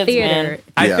out of kids, the theater.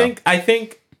 man. Yeah. I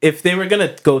think if they were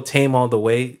gonna go tame all the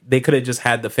way, they could have just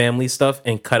had the family stuff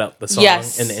and cut up the song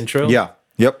Yes. in the intro. Yeah.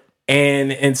 Yep.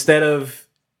 And instead of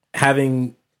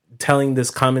telling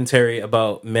this commentary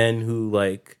about men who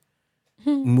like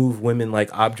move women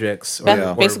like objects or, That's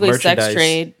or basically sex merchandise,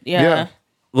 trade. Yeah. Yeah.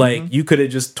 like you could have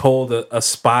just told a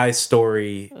spy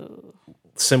story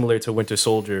similar to Winter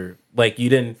Soldier. Like you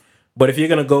didn't. But if you're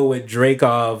gonna go with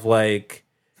Dreykov, like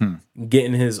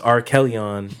getting his R. Kelly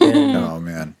on, then, Oh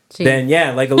man. then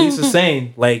yeah, like Elisa's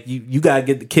saying, like you gotta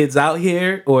get the kids out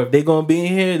here, or if they're gonna be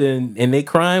in here, then and they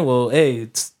crying, well, hey,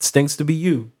 it stinks to be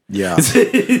you. Yeah.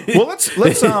 Well, let's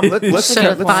Should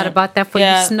have thought about that before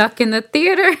Yeah. you snuck in the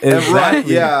theater. right.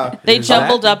 Yeah. They Exactly.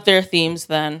 jumbled up their themes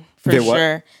then, for They what?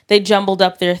 sure. They jumbled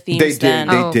up their themes They did. then.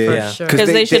 They Oh, did. for Yeah. sure.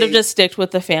 Because they should have just sticked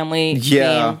with the family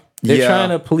Yeah. theme. They're yeah. trying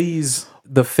to please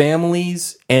the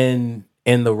families and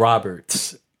the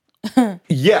Roberts.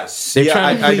 Yes, They're yeah,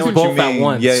 trying to I please know what both you at mean.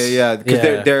 once. Yeah. Because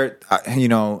Yeah. they're,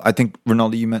 I think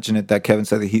Ronaldo, you mentioned it that Kevin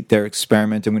said that they're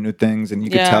experimenting with new things, and you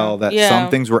could Yeah, tell that yeah. some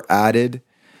things were added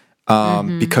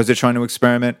because they're trying to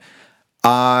experiment.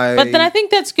 But then I think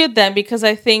that's good then, because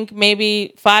I think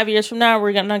maybe 5 years from now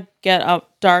we're gonna get a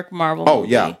dark Marvel Oh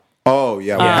movie. yeah, we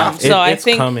have to. So I it's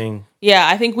think- coming. Yeah,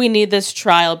 I think we need this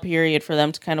trial period for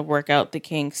them to kind of work out the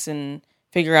kinks and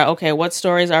figure out, okay, what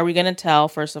stories are we going to tell,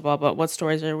 first of all, but what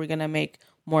stories are we going to make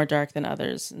more dark than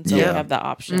others? And so Yeah. we have that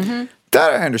option.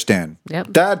 That I understand. Yep.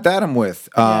 That I'm with.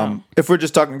 If we're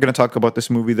just going to talk about this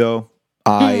movie though,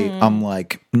 I'm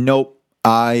like, nope.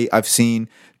 I've seen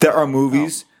there are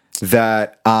movies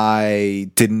that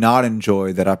I did not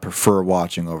enjoy that I prefer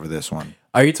watching over this one.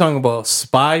 Are you talking about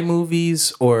spy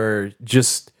movies or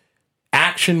just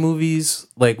action movies?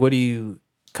 Like, what do you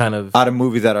kind of? Out of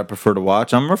movies that I prefer to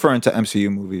watch, I'm referring to MCU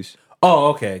movies. Oh,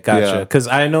 okay, gotcha. Yeah. Because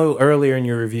I know earlier in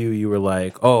your review you were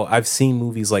like, "Oh, I've seen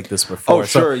movies like this before." Oh,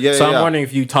 sure, yeah, So yeah. I'm wondering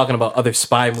if you're talking about other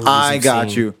spy movies. I you've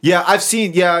got seen. you. Yeah, I've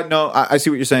seen. Yeah, no, I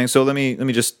see what you're saying. So let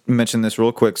me just mention this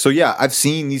real quick. So yeah, I've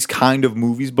seen these kind of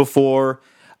movies before,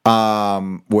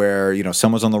 where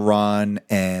someone's on the run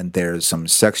and there's some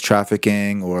sex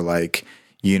trafficking, or like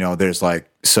there's like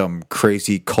some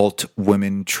crazy cult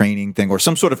women training thing or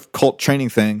some sort of cult training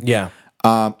thing. Yeah.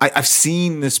 I've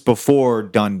seen this before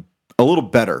done a little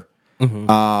better.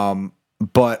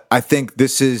 But I think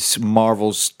this is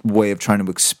Marvel's way of trying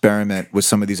to experiment with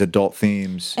some of these adult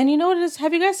themes. And you know what it is?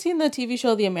 Have you guys seen the TV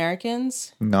show The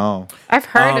Americans? No. I've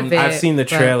heard of it. I've seen the but-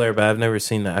 trailer, but I've never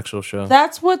seen the actual show.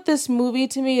 That's what this movie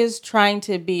to me is trying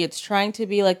to be. It's trying to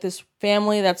be like this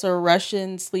family that's a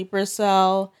Russian sleeper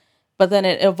cell, but then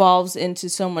it evolves into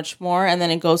so much more, and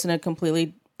then it goes in a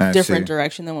completely different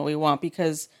direction than what we want.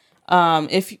 Because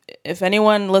if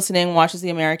anyone listening watches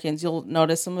The Americans, you'll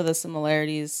notice some of the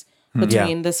similarities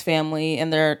between this family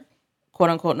and their quote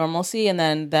unquote normalcy, and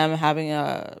then them having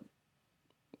a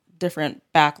different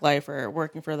back life or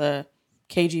working for the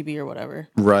KGB or whatever.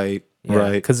 Right. Yeah,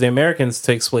 Right. because The Americans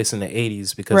takes place in the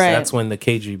 80s because Right. that's when the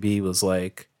KGB was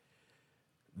like,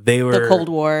 they were The Cold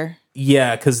War.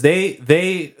 Yeah, because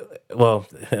well,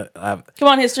 Come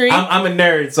on, history. I'm a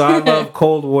nerd, so I love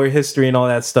Cold War history and all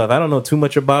that stuff. I don't know too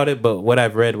much about it, but what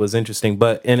I've read was interesting.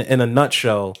 But in a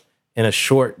nutshell, in a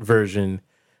short version,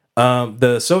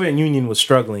 the Soviet Union was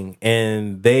struggling,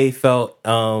 and they felt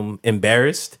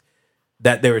embarrassed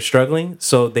that they were struggling,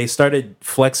 so they started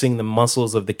flexing the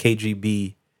muscles of the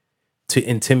KGB to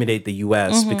intimidate the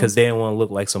U.S. because they didn't want to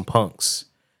look like some punks.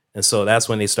 And so that's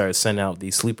when they started sending out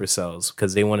these sleeper cells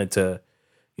because they wanted to,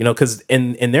 because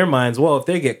in their minds, well, if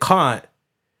they get caught,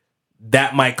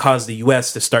 that might cause the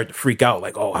U.S. to start to freak out.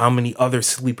 Like, oh, how many other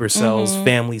sleeper cells,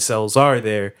 family cells are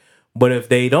there? But if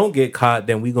they don't get caught,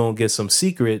 then we're going to get some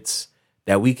secrets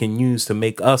that we can use to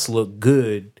make us look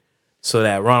good so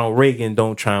that Ronald Reagan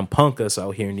don't try and punk us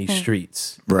out here in these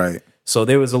streets. Right. So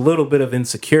there was a little bit of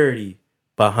insecurity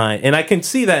behind, and I can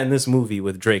see that in this movie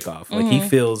with Dreykov. Like he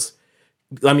feels,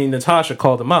 I mean, Natasha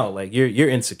called him out. Like you're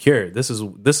insecure. This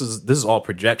is all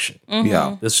projection.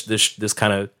 Yeah. This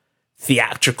kind of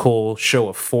theatrical show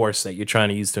of force that you're trying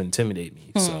to use to intimidate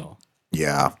me. So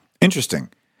Yeah. Interesting.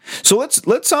 So let's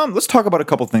talk about a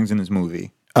couple things in this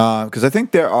movie, because I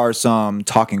think there are some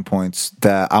talking points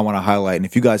that I want to highlight, and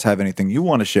if you guys have anything you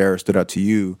want to share or stood out to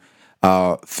you,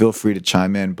 feel free to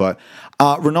chime in. But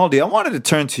Rinaldi, I wanted to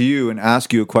turn to you and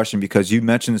ask you a question because you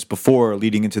mentioned this before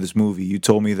leading into this movie. You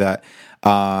told me that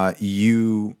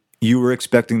you were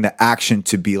expecting the action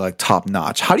to be like top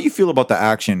notch. How do you feel about the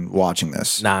action watching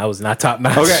this? nah, I was not top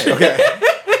notch. Okay.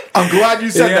 I'm glad you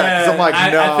said that because I'm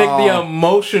like, no. I think the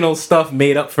emotional stuff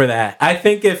made up for that. I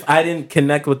think if I didn't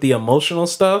connect with the emotional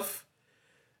stuff,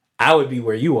 I would be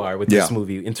where you are with this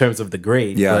movie in terms of the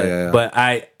grade. Yeah. But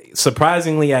I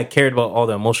surprisingly I cared about all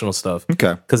the emotional stuff.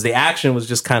 Okay. Because the action was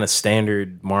just kind of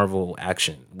standard Marvel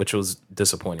action, which was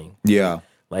disappointing. Yeah.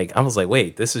 Like I was like,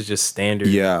 wait, this is just standard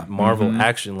Marvel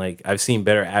action. Like I've seen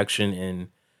better action in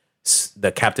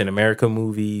the Captain America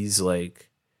movies. Like,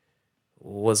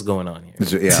 what's going on here?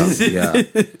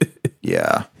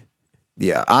 Yeah.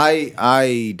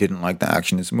 I didn't like the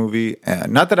action in this movie,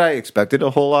 and not that I expected a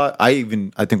whole lot. I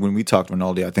think when we talked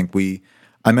Rinaldi,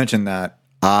 I mentioned that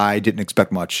I didn't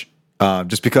expect much.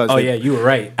 Just because you were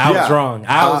right. I was wrong.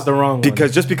 I was the wrong one.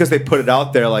 Just because they put it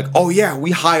out there like, oh yeah,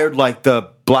 we hired like the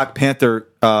Black Panther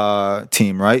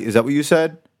team, right? Is that what you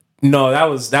said? No, that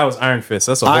was Iron Fist.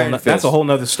 That's a whole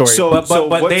nother story. So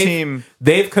what team?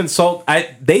 They've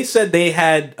they said they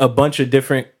had a bunch of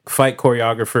different fight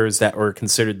choreographers that were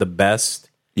considered the best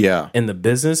in the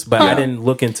business, but I didn't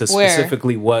look into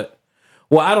specifically what.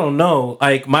 Well, I don't know.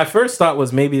 Like my first thought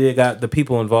was maybe they got the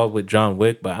people involved with John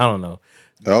Wick, but I don't know.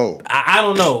 Oh, I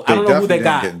don't know. I don't know who they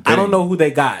got. I don't know who they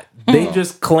got. They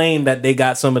just claim that they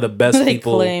got some of the best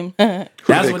people. Claim.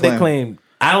 That's what they claim.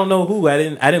 I don't know who. I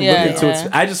didn't look into it.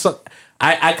 I just saw.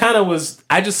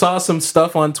 I just saw some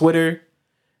stuff on Twitter,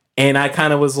 and I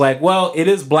kind of was like, well, it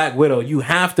is Black Widow. You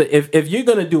have to if you're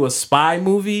gonna do a spy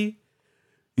movie,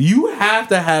 you have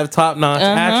to have top notch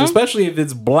action, especially if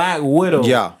it's Black Widow.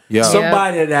 Yeah.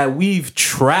 Somebody that we've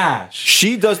trashed.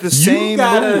 She does the same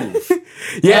move.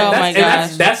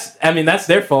 That's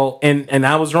their fault, and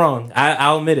I was wrong.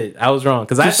 I'll admit it. I was wrong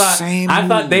because I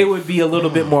thought they would be a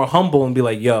little bit more humble and be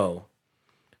like, yo.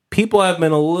 People have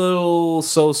been a little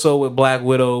so-so with Black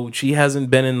Widow. She hasn't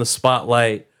been in the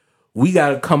spotlight. We got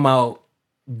to come out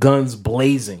guns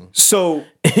blazing. So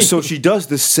she does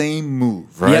the same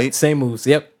move, right? Yep, same moves.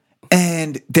 Yep.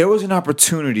 And there was an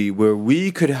opportunity where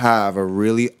we could have a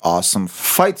really awesome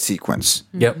fight sequence.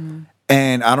 Yep.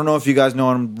 And I don't know if you guys know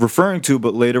what I'm referring to,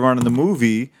 but later on in the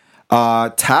movie,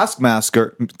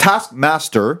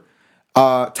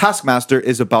 Taskmaster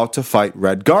is about to fight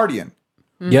Red Guardian.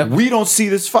 Yep. We don't see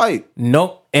this fight.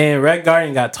 Nope. And Red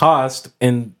Guardian got tossed,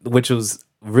 and which was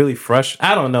really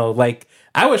frustrating. I don't know. Like,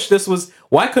 I wish this was.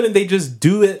 Why couldn't they just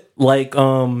do it like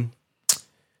I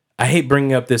hate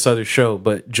bringing up this other show,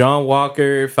 but John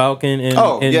Walker, Falcon, and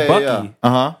Bucky. Yeah.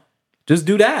 Uh-huh. Just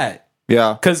do that.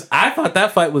 Yeah. Because I thought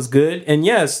that fight was good. And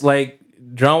yes, like,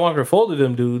 John Walker folded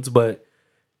them dudes, but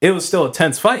it was still a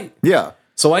tense fight. Yeah.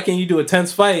 So why can't you do a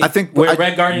tense fight I think where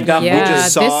Red Guardian got we Yeah,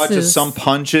 just saw this just is- some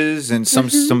punches and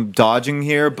some dodging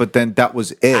here, but then that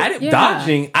was it. I didn't Yeah.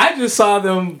 dodging. I just saw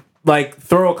them like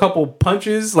throw a couple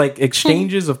punches, like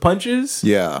exchanges of punches.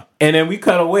 Yeah. And then we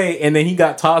cut away, and then he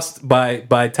got tossed by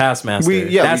Taskmaster. We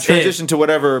That's it. transitioned to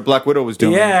whatever Black Widow was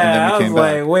doing. Yeah, and then we I was came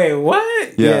like, back. wait,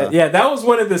 what? Yeah. Yeah, that was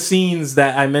one of the scenes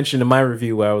that I mentioned in my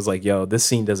review where I was like, yo, this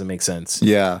scene doesn't make sense.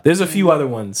 Yeah. There's a few other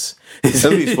ones.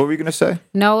 Elise, what were you gonna say?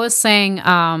 Noah's saying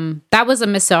that was a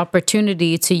missed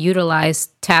opportunity to utilize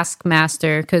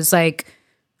Taskmaster because like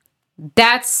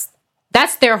that's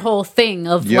their whole thing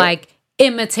of Yep. like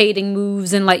imitating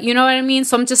moves and like you know what I mean.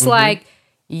 So I'm just like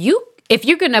if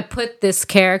you're gonna put this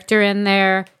character in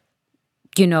there,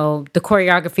 you know the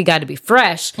choreography got to be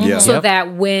fresh Yeah. so Yep.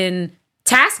 that when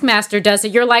Taskmaster does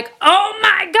it, you're like, oh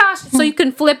my gosh! So you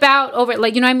can flip out over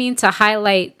like you know what I mean to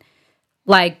highlight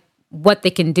like what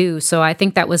they can do. So I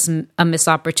think that was a missed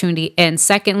opportunity. And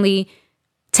secondly,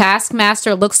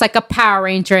 Taskmaster looks like a Power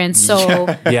Ranger, and so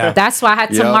Yeah. that's why I had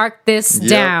to Yep. mark this Yep.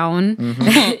 down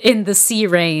in the C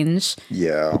range.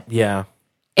 Yeah. Yeah.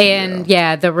 And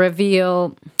the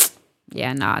reveal.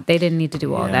 Yeah, nah, they didn't need to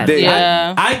do all that. They-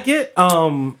 Yeah. I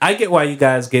get why you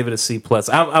guys gave it a C plus.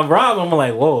 I'm Rob. I'm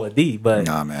like, whoa, a D, but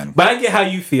Nah, man. But I get how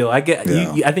you feel. I get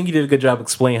Yeah. I think you did a good job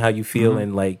explaining how you feel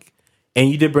and like, and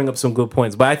you did bring up some good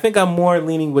points. But I think I'm more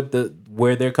leaning with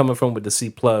where they're coming from with the C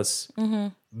plus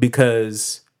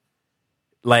because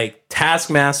like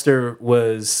Taskmaster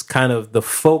was kind of the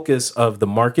focus of the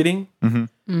marketing.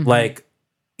 Like,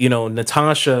 you know,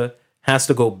 Natasha has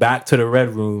to go back to the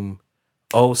Red Room.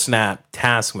 Oh snap,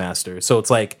 Taskmaster. So it's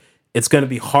like it's going to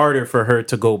be harder for her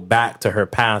to go back to her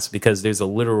past because there's a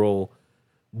literal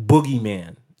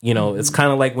boogeyman. You know, it's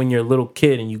kind of like when you're a little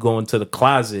kid and you go into the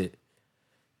closet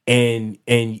and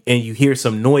you hear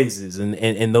some noises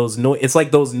and those it's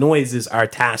like those noises are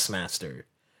Taskmaster.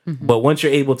 But once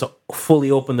you're able to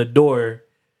fully open the door,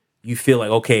 you feel like,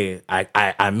 okay,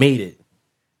 I made it.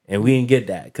 And we didn't get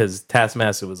that because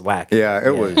Taskmaster was lacking. Yeah,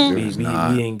 it was We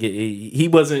not. didn't get. He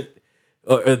wasn't.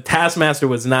 Taskmaster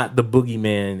was not the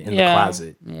boogeyman in the Yeah.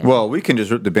 closet. Well, we can just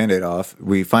rip the Band-Aid off.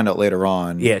 We find out later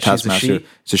on. Yeah, she's a Taskmaster. she.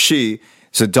 It's a she.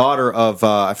 It's a daughter of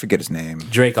I forget his name.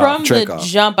 Drake From off. Drake the off.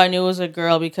 jump, I knew it was a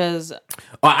girl because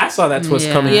Oh, I saw that twist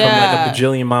Yeah. coming Yeah. from like a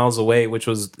bajillion miles away, which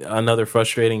was another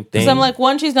frustrating thing. I'm like,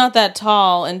 one, she's not that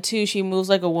tall, and two, she moves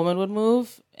like a woman would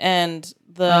move, and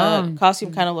the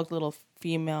costume kind of looked a little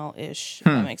female-ish. If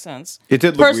that makes sense. It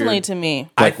did look Personally, weird. to me,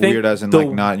 I Like think weird as in the- like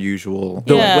not usual.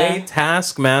 the Yeah. way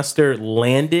Taskmaster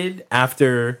landed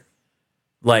after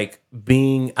like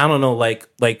being, I don't know, like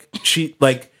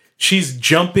she's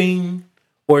jumping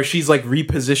or she's like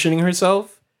repositioning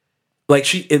herself.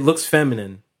 Like it looks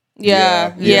feminine.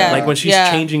 yeah. Like when she's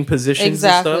changing positions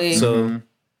Exactly. and stuff. So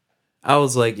I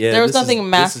was like, yeah, There was this is- nothing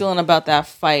masculine about that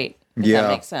fight. If Yeah. that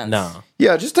makes sense. No.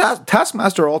 Yeah, just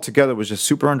Taskmaster altogether was just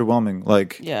super underwhelming.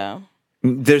 Like, Yeah.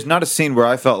 there's not a scene where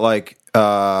I felt like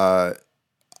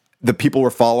the people we're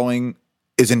following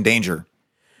is in danger.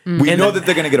 We And know the- that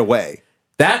they're going to get away.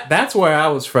 That's where I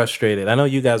was frustrated. I know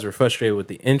you guys were frustrated with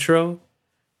the intro,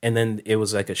 and then it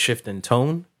was like a shift in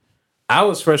tone. I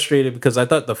was frustrated because I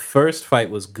thought the first fight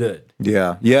was good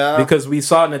Yeah, yeah. because we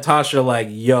saw Natasha like,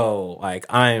 yo, like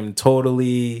I am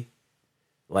totally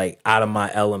like out of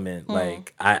my element.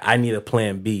 Like I need a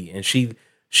plan B, and she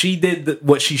did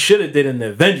what she should have did in the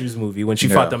Avengers movie when she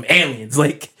fought them aliens.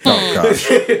 Like, Oh, gosh.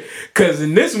 because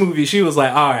in this movie she was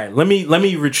like, all right, let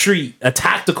me retreat, a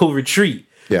tactical retreat.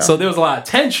 Yeah. So there was a lot of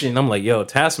tension. I'm like, yo,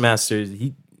 Taskmaster,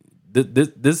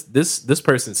 this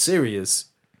person's serious.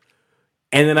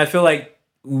 And then I feel like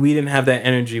we didn't have that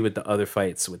energy with the other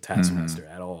fights with Taskmaster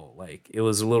at all. Like it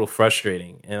was a little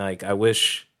frustrating, and like I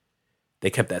wish they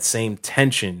kept that same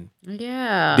tension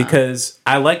Yeah. because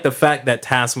I like the fact that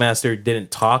Taskmaster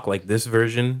didn't talk, like this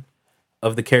version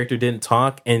of the character didn't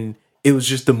talk, and it was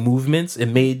just the movements. It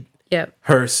made Yep.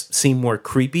 her seem more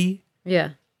creepy.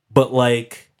 Yeah. but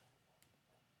like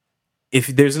if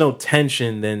there's no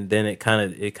tension, then it kind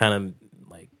of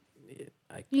like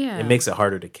it makes it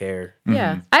harder to care.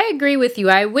 Yeah, I agree with you.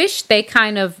 I wish they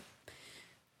kind of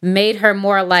made her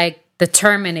more like the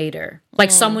Terminator,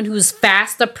 like someone who's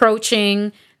fast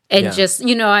approaching and just,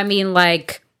 you know, I mean,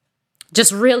 like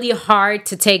just really hard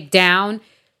to take down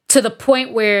to the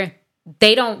point where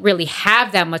they don't really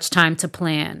have that much time to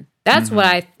plan. That's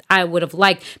what I would have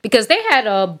liked, because they had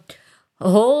a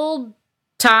whole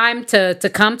time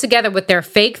to come together with their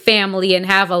fake family and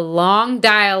have a long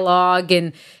dialogue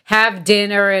and have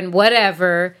dinner and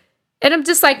whatever. And I'm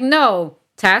just like, no,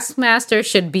 Taskmaster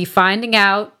should be finding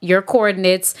out your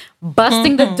coordinates,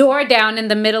 busting the door down in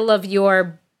the middle of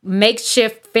your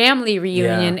makeshift family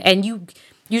reunion, and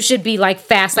you should be like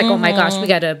fast, like, oh my gosh, we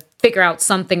got to figure out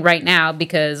something right now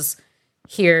because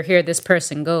here this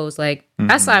person goes. Like,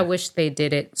 that's how I wish they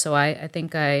did it. So I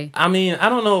think I mean, I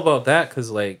don't know about that,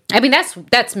 because like, I mean,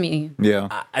 that's me.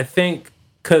 Yeah. I think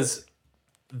because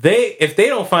if they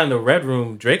don't find the Red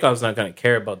Room, Dreykov's not going to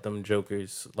care about them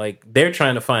jokers. Like, they're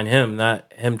trying to find him,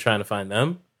 not him trying to find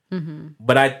them.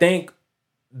 But I think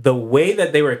the way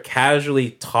that they were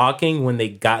casually talking when they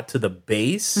got to the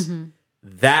base,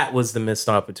 that was the missed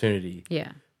opportunity.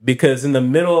 Yeah. Because in the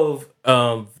middle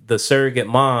of the surrogate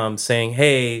mom saying,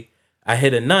 hey, I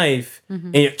hit a knife,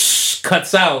 and it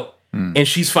cuts out, and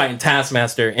she's fighting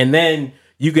Taskmaster. And then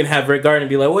you can have Red Guardian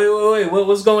be like, wait,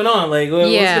 what's going on? Like,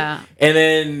 and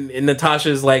then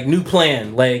Natasha's like, new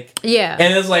plan. Like,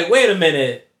 and it's like, wait a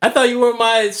minute, I thought you were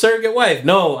my surrogate wife.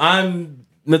 No, I'm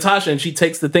Natasha. And she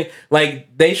takes the thing.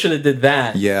 Like, they should have did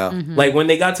that. Yeah. Like, when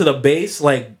they got to the base,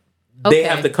 like, they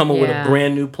have to come up with a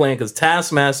brand new plan, because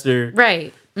Taskmaster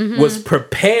was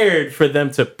prepared for them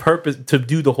to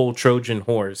do the whole Trojan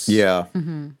horse. Yeah.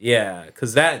 Yeah,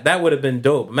 because that would have been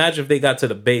dope. Imagine if they got to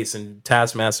the base and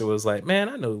Taskmaster was like, man,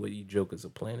 I know what you jokers are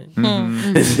planning.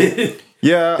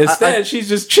 Yeah. Instead, she's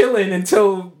just chilling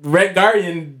until Red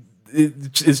Guardian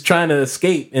is trying to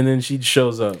escape, and then she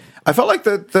shows up. I felt like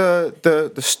the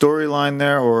storyline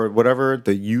there, or whatever,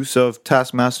 the use of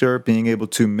Taskmaster being able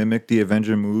to mimic the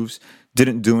Avenger moves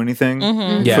didn't do anything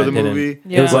for the movie.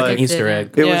 It was like an Easter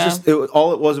egg. It was just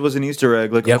all it was an Easter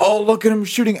egg. Like, oh, look at him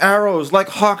shooting arrows like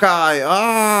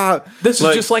Hawkeye. This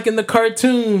is just like in the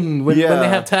cartoon when they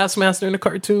have Taskmaster in the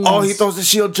cartoon. Oh, he throws the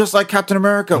shield just like Captain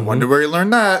America. Wonder where he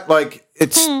learned that. Like,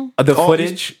 it's the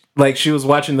footage. Like, she was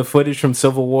watching the footage from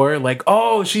Civil War. Like,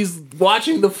 oh, she's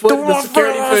watching the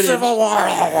security footage.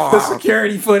 The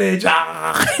security footage.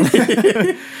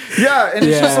 Yeah, and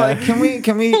it's just like, can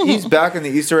we ease back on the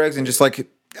Easter eggs and just like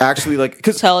actually like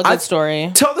tell a good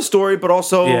story. Tell the story, but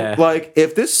also like,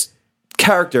 if this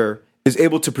character is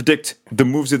able to predict the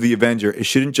moves of the Avenger, it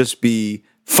shouldn't just be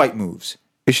fight moves.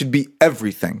 It should be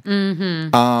everything.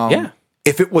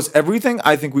 If it was everything,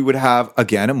 I think we would have,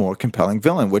 again, a more compelling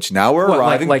villain, which now we're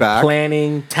arriving back.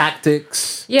 Planning,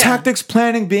 tactics. Yeah. Tactics,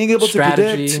 planning, being able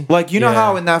Strategy. to predict. Like, you know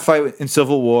how in that fight in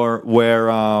Civil War,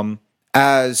 where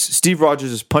as Steve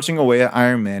Rogers is punching away at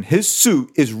Iron Man, his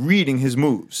suit is reading his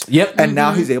moves. Yep. And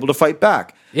now he's able to fight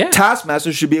back. Yeah.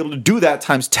 Taskmaster should be able to do that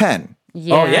times 10.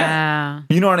 Yeah. Oh, yeah.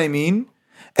 You know what I mean?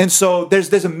 And so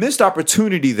there's a missed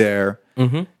opportunity there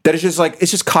that is just like,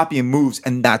 it's just copying moves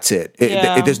and that's it.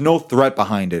 There's no threat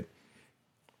behind it.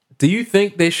 Do you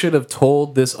think they should have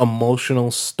told this emotional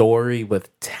story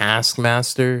with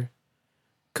Taskmaster?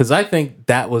 Because I think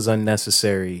that was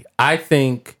unnecessary. I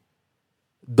think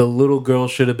the little girl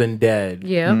should have been dead.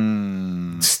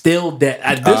 Yeah. Still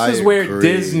dead. This is where agree.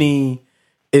 Disney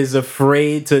is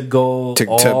afraid to go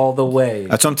all the way.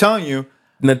 That's what I'm telling you.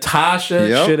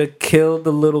 Natasha should have killed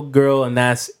the little girl, and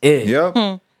that's it.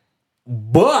 Yep.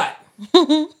 But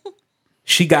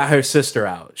she got her sister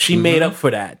out. She made up for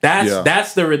that.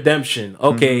 That's the redemption.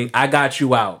 Okay, I got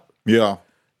you out. Yeah.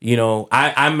 You know,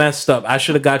 I messed up. I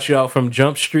should have got you out from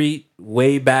Jump Street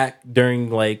way back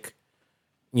during, like,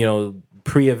 you know,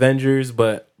 pre-Avengers,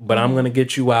 but I'm gonna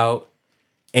get you out,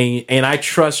 and I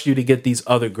trust you to get these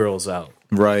other girls out.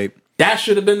 Right. That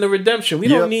should have been the redemption. We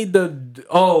don't need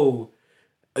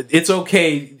it's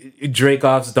okay,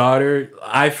 Dreykov's daughter,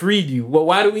 I freed you. Well,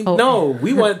 why do we? No,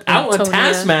 we want. I want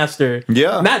Taskmaster.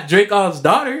 Yeah, not Dreykov's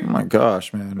daughter. Oh my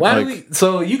gosh, man! Why do we?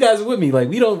 So you guys are with me? Like,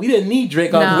 we didn't need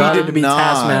Dreykov's daughter to be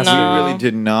Taskmaster. We really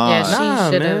did not. Yeah,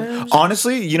 she should have.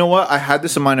 Honestly, you know what? I had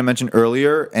this in mind I mentioned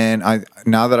earlier, and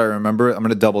now that I remember it, I'm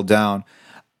going to double down.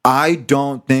 I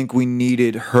don't think we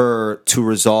needed her to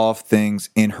resolve things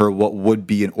in her what would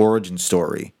be an origin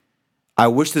story. I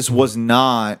wish this was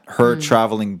not her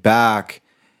traveling back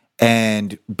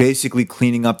and basically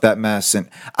cleaning up that mess. And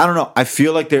I don't know. I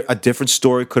feel like a different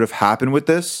story could have happened with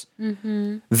this.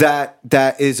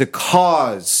 That is a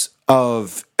cause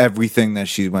of everything that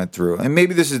she went through. And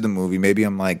maybe this is the movie. Maybe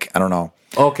I'm like, I don't know.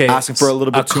 Okay, Asking for a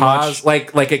little bit too much.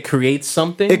 Like it creates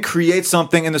something. It creates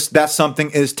something, and that something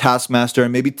is Taskmaster,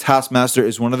 and maybe Taskmaster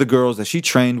is one of the girls that she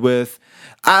trained with.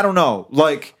 I don't know.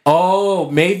 Like,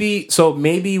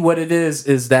 maybe what it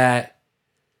is that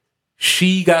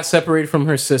she got separated from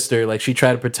her sister. Like, she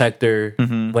tried to protect her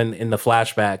when in the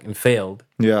flashback and failed.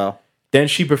 yeah, Then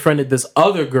she befriended this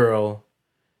other girl,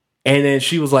 and then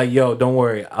she was like, "Yo, don't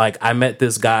worry. Like, I met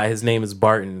this guy. His name is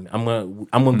Barton. I'm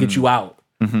gonna get you out."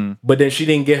 But then she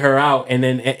didn't get her out, and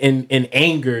then in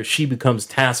anger, she becomes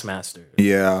Taskmaster.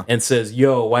 yeah, And says,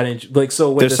 "Yo, why didn't you like?" So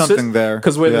with There's something there.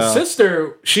 because with the Yeah.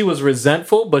 sister, she was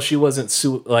resentful, but she wasn't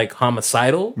like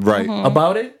homicidal right.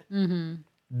 about it.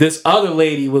 This other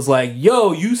lady was like,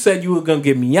 "Yo, you said you were gonna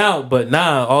get me out, but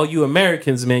nah, all you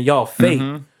Americans, man, y'all fake.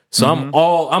 So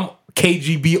I'm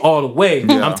KGB all the way.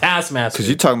 I'm Taskmaster." Because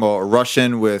you're talking about a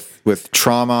Russian with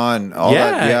trauma and all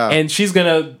that. Yeah, and she's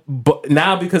gonna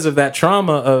now, because of that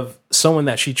trauma of someone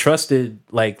that she trusted,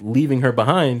 like leaving her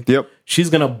behind. Yep. She's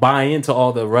gonna buy into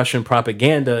all the Russian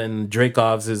propaganda and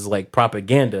Dreykov's is like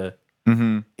propaganda.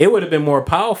 It would have been more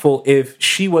powerful if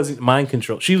she wasn't mind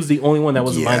controlled. She was the only one that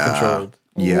wasn't mind controlled.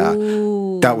 Yeah,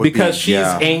 that would Because be, she's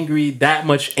yeah. angry, that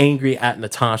much angry at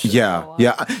Natasha. Yeah,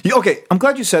 yeah. Okay, I'm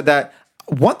glad you said that.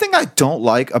 One thing I don't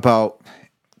like about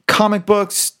comic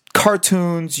books,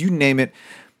 cartoons, you name it,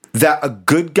 that a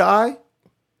good guy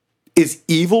is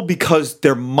evil because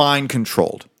they're mind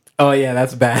controlled. Oh yeah,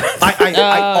 that's bad.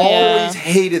 I always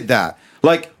hated that.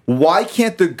 Like, why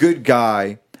can't the good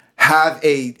guy have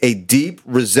a deep,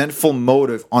 resentful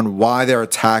motive on why they're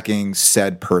attacking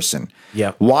said person?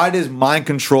 Yeah. Why does mind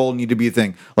control need to be a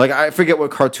thing? Like, I forget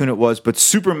what cartoon it was, but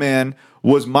Superman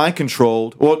was mind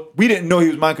controlled. Well, we didn't know he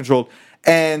was mind controlled.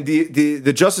 And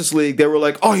the Justice League, they were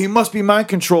like, "Oh, he must be mind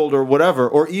controlled," or whatever.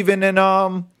 Or even in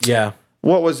Yeah.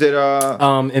 what was it?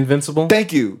 Invincible.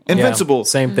 Thank you, Invincible. Yeah,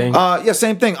 same thing. Yeah,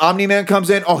 same thing. Omni-Man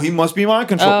comes in. Oh, he must be mind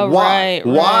controlled. Oh, Why? right,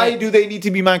 Why right. do they need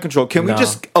to be mind controlled? Can we No.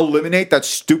 just eliminate that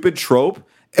stupid trope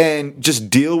and just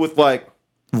deal with like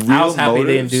real I was happy motives?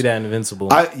 they didn't do that in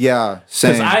Invincible.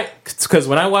 Same. Because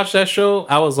when I watched that show,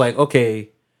 I was like, okay,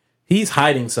 he's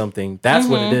hiding something. That's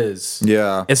what it is.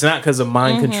 Yeah. It's not because of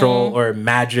mind control or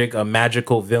magic. A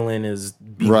magical villain is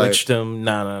bewitched him.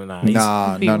 No.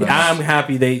 Nah. I'm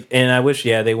happy and I wish,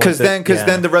 they went Because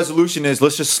then the resolution is,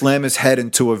 let's just slam his head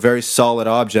into a very solid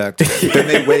object. Then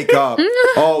they wake up.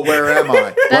 Oh, where am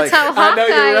I? That's how I know Hawkeye.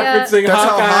 you're referencing That's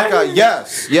Hawkeye. how Hawkeye.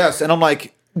 Yes. And I'm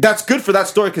like, that's good for that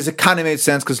story because it kind of made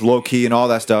sense because low key and all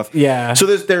that stuff. Yeah. So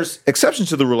there's exceptions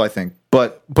to the rule, I think.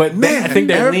 But Man, I think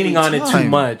they're every leaning on it too time.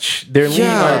 much. They're leaning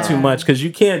on it too much because you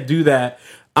can't do that.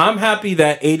 I'm happy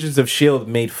that Agents of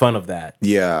S.H.I.E.L.D. made fun of that.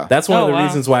 Yeah. That's one of the wow.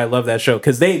 reasons why I love that show,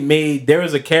 because there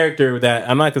was a character that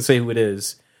I'm not gonna say who it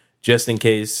is, just in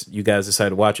case you guys decide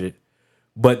to watch it.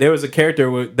 But there was a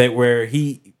character where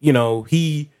he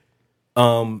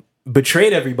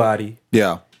betrayed everybody,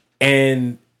 Yeah.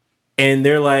 and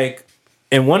they're like,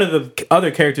 and one of the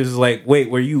other characters is like, wait,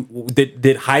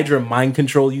 did Hydra mind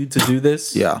control you to do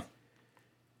this? Yeah.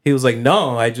 He was like,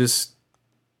 no, I just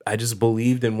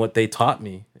believed in what they taught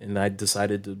me, and I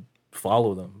decided to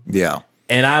follow them. Yeah.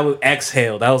 And I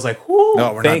exhaled. I was like, whoo, No,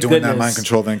 we're not thank doing that goodness. mind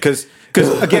control thing. Because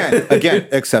again,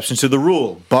 exceptions to the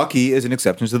rule. Bucky is an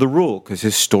exception to the rule because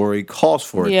his story calls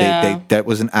for it. Yeah. That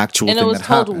was an actual And thing it was that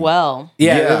told happened. well.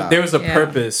 Yeah, Yeah. there was a Yeah.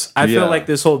 purpose. I Yeah. feel like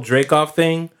this whole Dreykov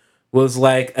thing was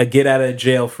like a get out of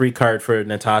jail free card for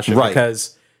Natasha, Right.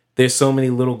 because there's so many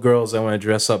little girls that want to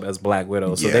dress up as Black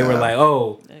Widow. So they were Yeah. like,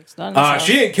 oh, It's not himself.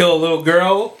 she didn't kill a little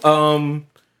girl.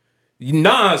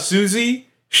 Nah, Susie.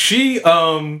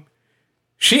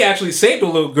 She actually saved a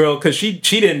little girl because she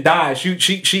didn't die.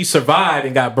 She survived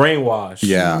and got brainwashed.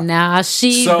 Yeah. Nah,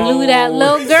 she So- blew that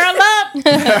little girl up.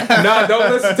 Nah,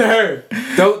 don't listen to her.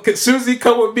 Don't, Susie,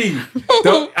 come with me.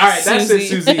 All right, that's it, Susie.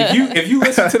 Susie. If you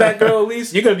listen to that girl, at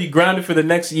least you're gonna be grounded for the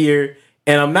next year.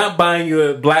 And I'm not buying you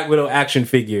a Black Widow action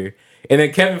figure. And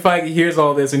then Kevin Feige hears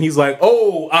all this and he's like,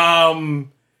 "Oh,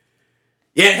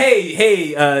 yeah,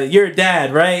 hey, you're a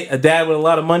dad, right? A dad with a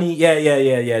lot of money.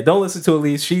 Yeah. Don't listen to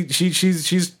Elise.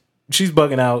 She's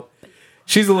bugging out.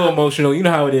 She's a little emotional. You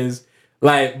know how it is.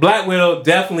 Like, Black Widow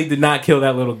definitely did not kill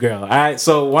that little girl. All right,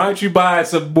 so why don't you buy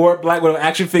some more Black Widow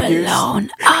action figures? Blown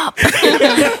up.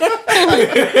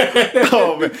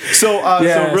 Oh man. So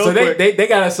real quick, they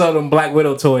gotta sell them Black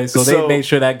Widow toys, so they made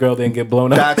sure that girl didn't get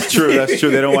blown up. That's true. That's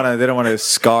true. They don't want to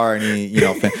scar any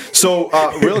fan. So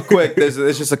real quick, there's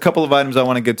just a couple of items I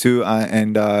want to get to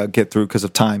and get through because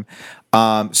of time.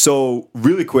 So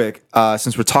really quick,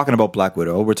 since we're talking about Black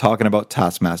Widow, we're talking about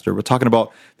Taskmaster, we're talking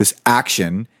about this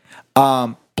action.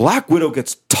 Black Widow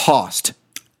gets tossed.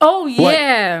 Oh Like,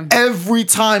 yeah. every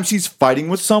time she's fighting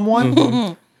with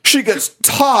someone, she gets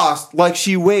tossed like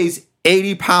she weighs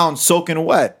 80 pounds soaking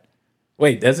wet.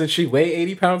 Wait, doesn't she weigh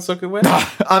 80 pounds soaking wet?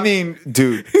 I mean,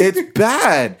 dude, it's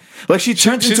bad. Like she's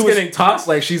She's getting tossed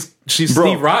like she's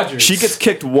Steve Rogers. She gets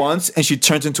kicked once and she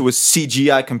turns into a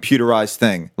CGI computerized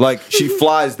thing. Like she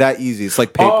flies that easy. It's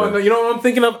like paper. Oh, no, you know what I'm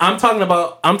thinking of? I'm talking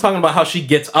about how she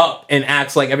gets up and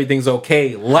acts like everything's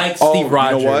okay, like Steve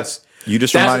Rogers. You know what? You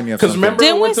just reminded me of something. Because remember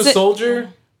in Winter Soldier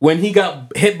when he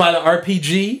got hit by the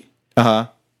RPG?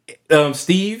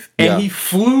 Steve, and he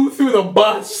flew through the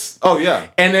bus. Oh yeah,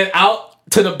 and then out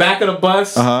to the back of the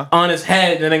bus on his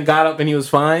head, and then got up and he was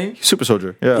fine. Super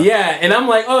soldier. Yeah, yeah. And I'm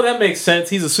like, oh, that makes sense.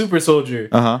 He's a super soldier.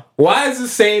 Why is the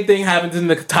same thing happen to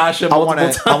Natasha multiple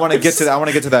times? I want to get to that. I want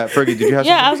to get to that. Fergie, did you have?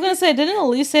 Yeah, something? I was gonna say, didn't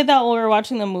Elise say that while we were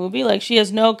watching the movie? Like she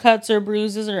has no cuts or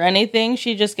bruises or anything.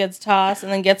 She just gets tossed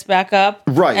and then gets back up.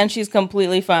 Right, and she's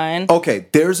completely fine. Okay,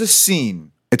 there's a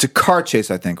scene. It's a car chase,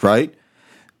 I think. Right.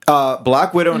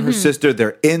 Black Widow and her sister,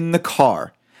 they're in the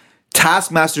car.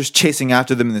 Taskmaster's chasing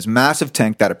after them in this massive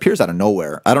tank that appears out of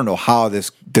nowhere. I don't know how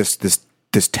this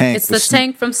tank. It's the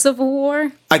tank from Civil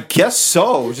War. I guess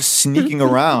so. Just sneaking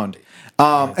around.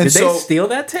 And Did they steal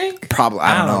that tank? Probably.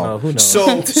 I don't know. Who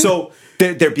knows? So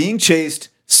they're being chased.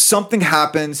 Something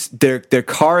happens. Their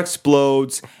car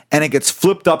explodes and it gets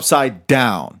flipped upside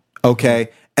down.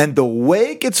 Okay, and the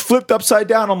way it gets flipped upside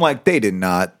down, I'm like, they did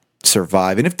not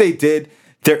survive. And if they did,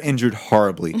 they're injured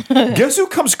horribly. Guess who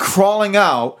comes crawling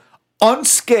out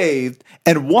unscathed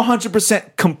and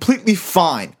 100% completely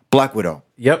fine? Black Widow.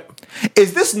 Yep.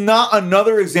 Is this not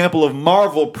another example of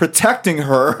Marvel protecting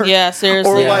her? Yeah,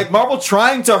 seriously. Or like Marvel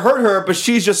trying to hurt her, but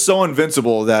she's just so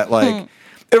invincible that like...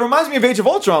 It reminds me of Age of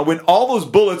Ultron when all those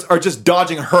bullets are just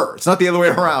dodging her. It's not the other way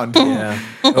around. Yeah.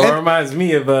 Or it reminds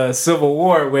me of Civil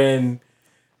War when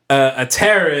a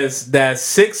terrorist that's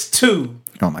 6'2",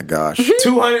 Oh my gosh.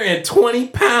 220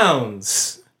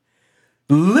 pounds,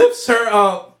 lifts her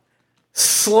up,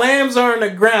 slams her on the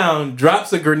ground,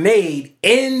 drops a grenade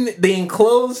in the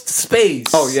enclosed space.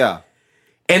 Oh yeah.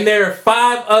 And there are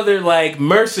 5 other like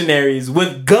mercenaries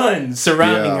with guns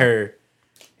surrounding her.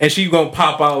 And she gonna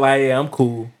pop out like, yeah, I'm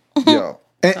cool. Yo.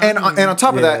 And on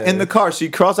top of that, in the car, she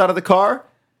crawls out of the car.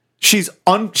 She's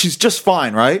just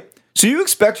fine, right? So you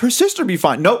expect her sister to be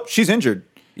fine. Nope, she's injured.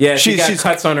 Yeah, she's got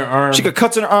cuts on her arm. She got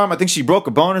cuts on her arm. I think she broke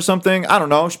a bone or something. I don't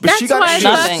know. But she got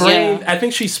sprained. I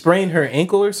think she sprained her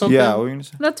ankle or something. Yeah, what were you gonna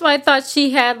say? That's why I thought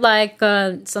she had like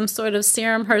some sort of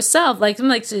serum herself. Like I'm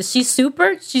like, is she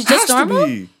super? She's just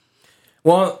normal.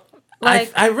 Well,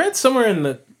 like I read somewhere in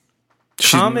the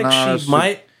comic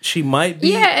she might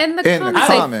be. Yeah, in the comics,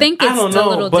 I think it's a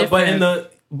little different.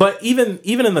 But even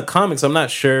in the comics, I'm not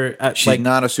sure. She's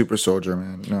not a super soldier,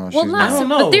 man. No, well, she's not. I don't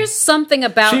know. But there's something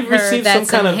about she her received that's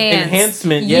some kind of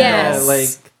enhancement. Yeah, yes.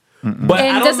 like. But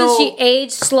and I don't doesn't know. she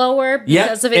age slower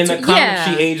because of it? In the comics,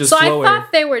 she ages slower. So I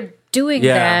thought they were doing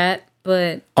that,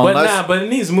 but but in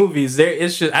these movies,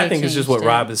 it's just. I think it's just what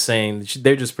Rob is saying.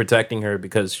 They're just protecting her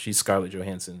because she's Scarlett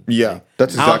Johansson. Yeah,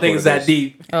 that's exactly. I don't think it's that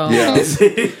deep. Oh. Yeah.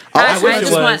 I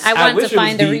want to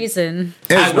find a reason.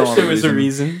 I wish there was a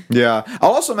reason. Yeah,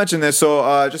 I'll also mention this.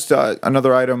 So, just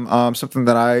another item. Something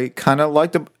that I kind of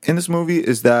liked in this movie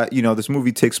is that this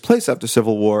movie takes place after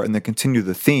Civil War, and they continue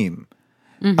the theme.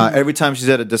 Every time she's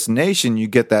at a destination, you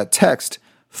get that text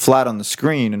flat on the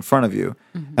screen in front of you.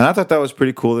 And I thought that was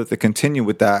pretty cool that they continue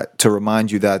with that to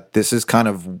remind you that this is kind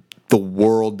of the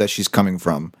world that she's coming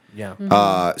from.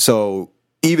 Yeah. So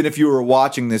even if you were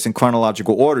watching this in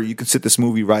chronological order, you could sit this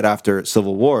movie right after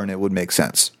Civil War and it would make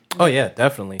sense. Oh, yeah,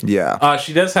 definitely. Yeah.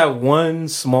 She does have one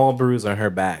small bruise on her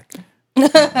back.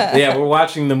 Yeah, we're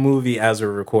watching the movie as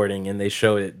we're recording, and they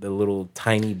show it, the little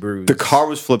tiny bruise. The car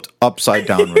was flipped upside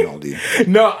down, Rinaldi.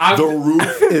 No, the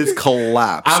roof is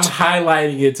collapsed. I'm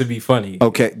highlighting it to be funny.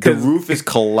 Okay, the roof is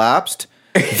collapsed.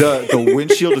 The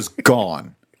windshield is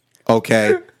gone.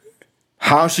 Okay.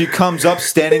 How she comes up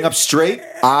standing up straight,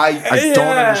 I don't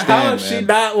understand. How is she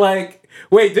not like...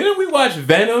 Wait, didn't we watch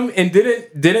Venom, and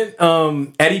didn't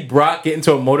Eddie Brock get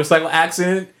into a motorcycle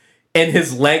accident and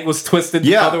his leg was twisted the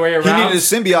Yeah, other way around. he needed a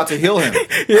symbiote to heal him.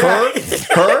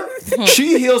 Her,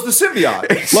 she heals the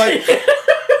symbiote. Like,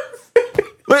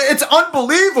 it's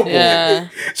unbelievable. Yeah.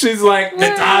 She's like,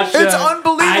 Natasha, It's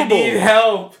unbelievable. I need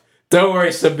help. Don't worry,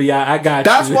 symbiote. I got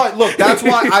That's you. why. Look, that's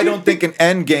why I don't think in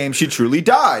Endgame she truly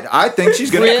died. I think she's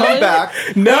gonna come Really? back.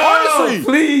 No, Honestly,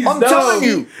 please. I'm no. telling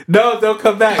you. No, don't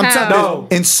come back. I'm telling No.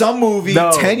 In some movie,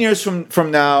 No. 10 years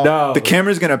from now, No. the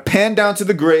camera's gonna pan down to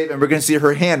the grave, and we're gonna see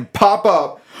her hand pop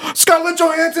up. Scarlett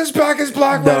Johansson's back as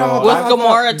Black Widow. With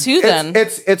Gamora too, then.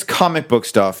 It's comic book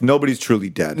stuff. Nobody's truly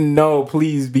dead. No,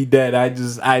 please be dead. I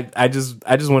just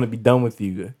want to be done with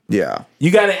you. Yeah.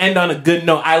 You got to end on a good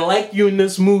note. I like you in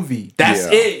this movie. That's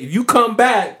Yeah. it. If you come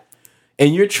back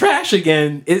and you're trash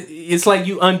again, it's like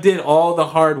you undid all the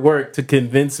hard work to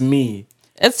convince me.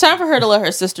 It's time for her to let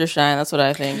her sister shine. That's what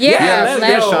I think. Yeah, let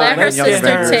let her Young sister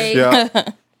Avengers, take Yeah.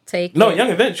 take. No, it.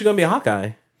 Young Avengers, she's gonna be a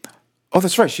Hawkeye. Oh,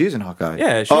 that's right. She is in Hawkeye.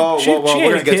 Yeah. Well, she we're ain't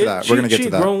gonna a get to kid. that. We're gonna get She to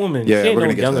a that. grown woman. Yeah, she ain't we're no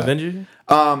gonna get Young to that.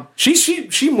 Avenger.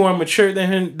 She more mature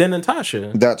than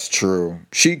Natasha. That's true.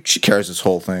 She carries this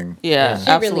whole thing. Yeah, She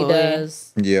absolutely. really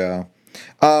does. Yeah.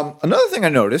 Another thing I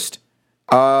noticed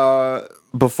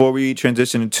before we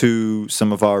transition into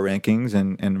some of our rankings,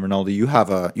 and Ronaldo, you have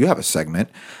a segment.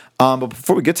 But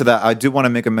before we get to that, I do want to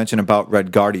make a mention about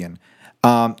Red Guardian.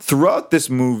 Throughout this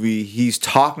movie, he's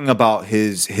talking about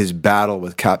his battle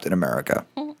with Captain America,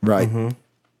 right?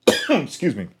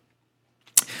 Excuse me.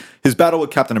 His battle with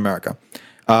Captain America.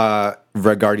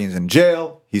 Red Guardian's in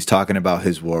jail. He's talking about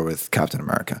his war with Captain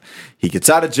America. He gets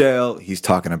out of jail. He's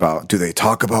talking about, do they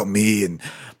talk about me and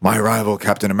my rival,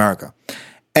 Captain America?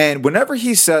 And whenever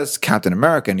he says Captain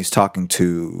America and he's talking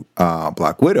to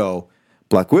Black Widow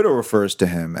refers to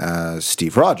him as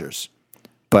Steve Rogers.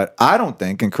 But I don't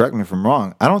think, and correct me if I'm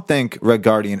wrong, I don't think Red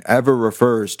Guardian ever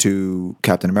refers to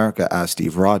Captain America as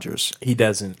Steve Rogers. He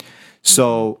doesn't.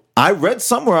 So I read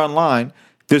somewhere online,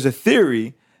 there's a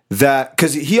theory that,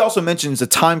 because he also mentions a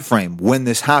time frame when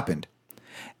this happened.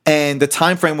 And the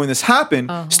time frame when this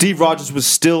happened, Steve Rogers was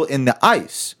still in the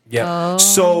ice. Yeah.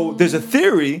 So there's a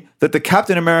theory that the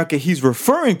Captain America he's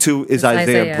referring to is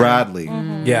Isaiah Isaiah. Bradley.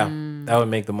 Yeah. That would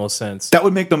make the most sense. That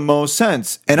would make the most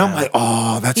sense. And I'm like,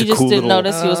 oh, that's You a just cool didn't little...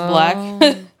 notice he was black.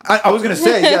 I was going to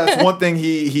say, yeah, that's one thing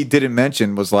he didn't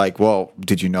mention was like, well,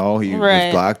 did you know he was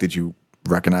Right. black? Did you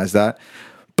recognize that?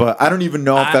 But I don't even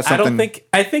know if that's I something...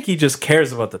 I think he just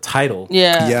cares about the title.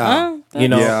 Yeah. Yeah. You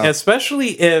know, Yeah. especially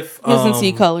if He doesn't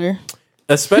see color.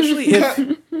 especially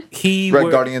if he Red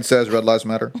were, Guardian says Red Lives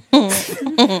Matter.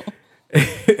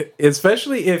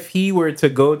 especially if he were to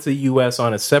go to US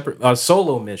on a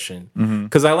solo mission,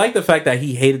 because I like the fact that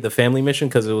he hated the family mission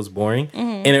because it was boring,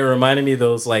 and it reminded me of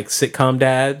those like sitcom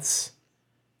dads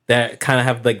that kind of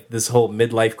have like this whole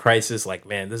midlife crisis, like,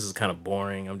 man, this is kind of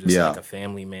boring, I'm just Yeah. like a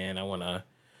family man, I want to,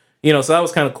 you know. So that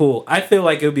was kind of cool. I feel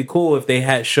like it would be cool if they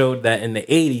had showed that in the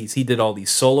 80s he did all these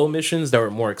solo missions that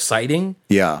were more exciting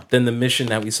Yeah. than the mission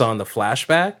that we saw in the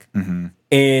flashback.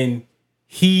 And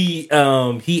he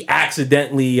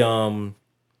accidentally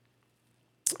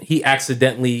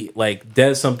like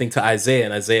does something to Isaiah,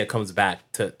 and Isaiah comes back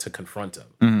to confront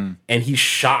him. And he's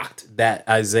shocked that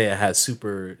Isaiah has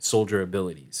super soldier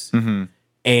abilities.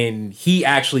 And he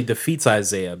actually defeats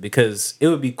Isaiah, because it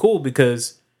would be cool,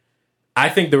 because I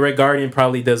think the Red Guardian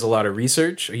probably does a lot of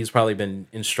research. He's probably been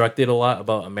instructed a lot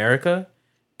about America,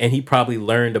 and he probably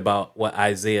learned about what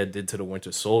Isaiah did to the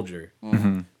Winter Soldier.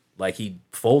 Like, he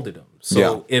folded him.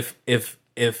 So Yeah.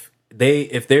 if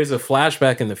there's a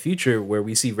flashback in the future where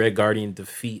we see Red Guardian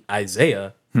defeat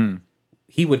Isaiah,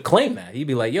 he would claim that. He'd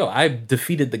be like, yo, I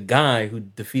defeated the guy who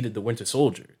defeated the Winter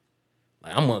Soldier.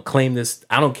 Like, I'm gonna claim this.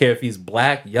 I don't care if he's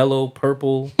black, yellow,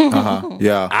 purple.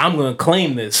 Yeah. I'm gonna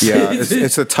claim this. Yeah.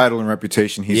 It's a title and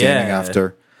reputation he's Yeah. aiming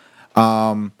after.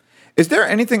 Is there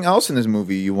anything else in this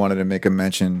movie you wanted to make a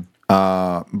mention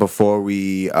before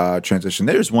we transition?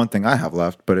 There's one thing I have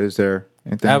left, but is there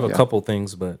anything? I have a Yeah. couple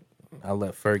things, but I'll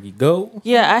let Fergie go.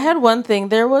 Yeah, I had one thing.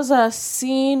 There was a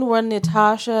scene when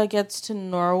Natasha gets to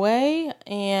Norway,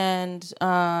 and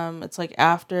it's like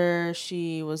after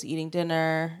she was eating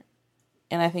dinner,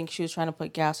 and I think she was trying to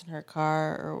put gas in her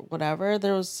car or whatever.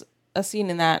 There was a scene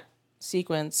in that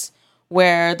sequence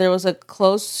where there was a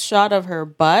close shot of her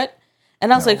butt,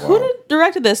 and I was like, "Who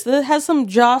directed this? It has some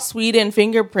Joss Whedon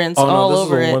fingerprints all this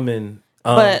over is a it." woman.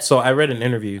 But- So I read an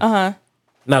interview.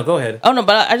 No, go ahead. Oh no,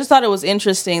 but I just thought it was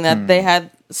interesting that they had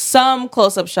some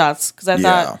close-up shots, because I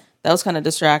thought that was kind of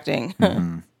distracting.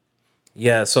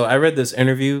 Yeah, so I read this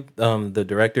interview. The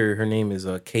director, her name is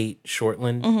Kate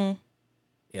Shortland.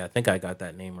 Yeah, I think I got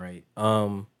that name right.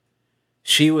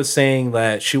 she was saying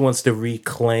that she wants to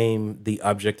reclaim the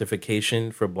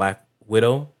objectification for Black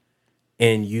Widow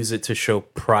and use it to show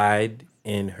pride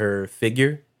in her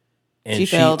figure. And She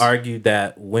she failed. argued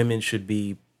that women should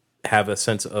have a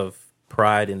sense of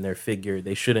pride in their figure.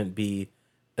 They shouldn't be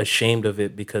ashamed of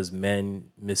it because men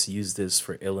misuse this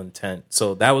for ill intent.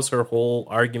 So that was her whole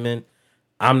argument.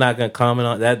 I'm not going to comment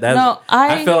on that.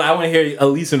 I feel I want to hear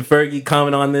Elise and Fergie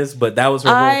comment on this, but that was her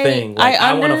whole thing. Like,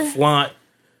 I want to flaunt,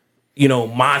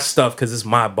 my stuff because it's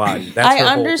my body. That's her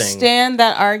I whole thing. understand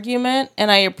that argument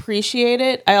and I appreciate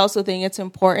it. I also think it's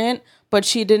important, but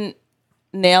she didn't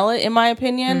nail it, in my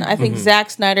opinion. I think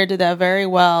Zack Snyder did that very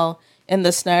well in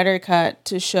the Snyder Cut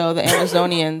to show the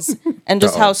Amazonians and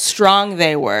just how strong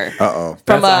they were from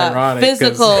That's a ironic,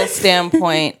 physical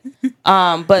standpoint.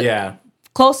 But Yeah.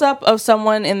 close up of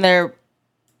someone in their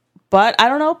butt, I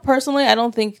don't know. Personally, I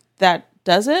don't think that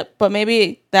does it, but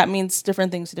maybe that means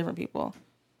different things to different people.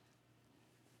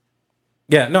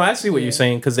 Yeah, no, I see what you're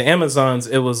saying because the Amazons,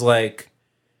 it was like,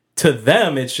 to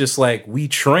them, it's just like we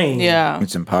train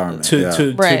It's empowerment.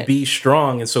 to Right. be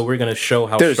strong, and so we're going to show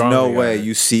how There's strong no we way are.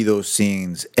 you see those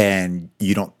scenes and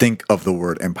you don't think of the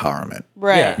word empowerment.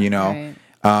 Right. Yeah. You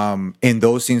know, in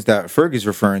those scenes that Fergie's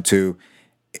referring to,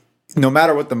 no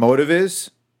matter what the motive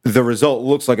is, the result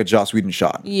looks like a Joss Whedon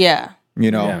shot. Yeah.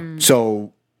 You know, Yeah.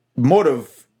 so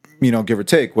motive, give or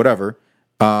take, whatever.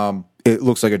 It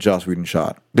looks like a Joss Whedon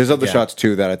shot. There's other Yeah. shots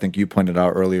too that I think you pointed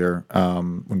out earlier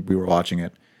when we were watching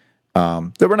it.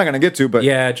 That we're not going to get to, but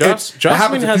Yeah, Joss it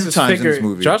happens Whedon a has few his times in this finger.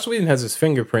 movie. Joss Whedon has his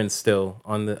fingerprints still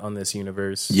on this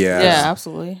universe. Yes. Yeah,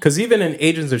 absolutely. Because even in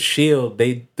Agents of Shield,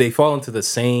 they fall into the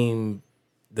same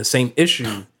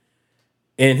issue,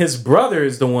 and his brother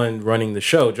is the one running the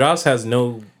show. Joss has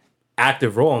no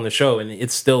active role on the show, and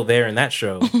it's still there in that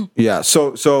show. Yeah.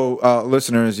 So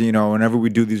listeners, whenever we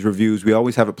do these reviews, we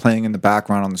always have it playing in the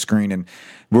background on the screen, and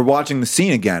we're watching the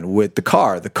scene again with the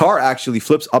car. The car actually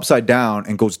flips upside down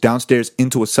and goes downstairs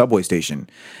into a subway station,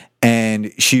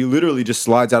 and she literally just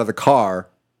slides out of the car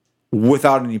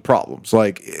without any problems.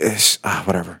 Like,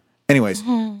 whatever. Anyways,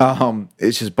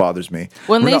 it just bothers me.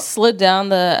 When We're they not- slid down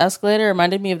the escalator, it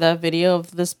reminded me of that video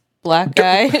of this black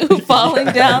guy falling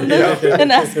down an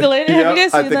escalator. Have you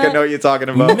guys I seen think that? I know what you're talking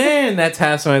about. Man, that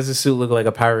Taskmaster suit looked like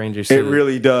a Power Ranger suit. It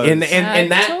really does. And I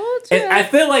that, told and you. I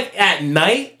feel like at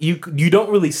night you don't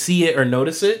really see it or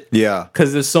notice it. Yeah.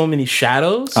 Because there's so many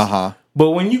shadows. Uh-huh.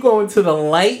 But when you go into the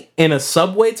light in a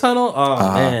subway tunnel,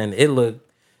 man, it looked.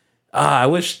 I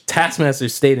wish Taskmaster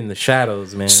stayed in the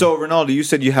shadows, man. So, Ronaldo, you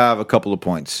said you have a couple of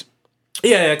points.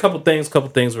 yeah, a couple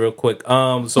things real quick.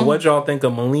 So what y'all think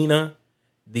of Melina,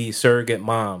 the surrogate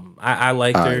mom? I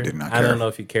liked her. I did not I care. don't know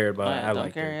if you cared about it. I don't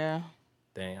liked care, her. yeah.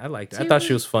 Dang, I liked her. I thought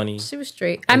she was funny She was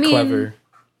straight. and clever.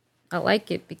 I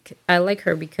like it. I like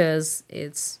her because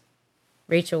it's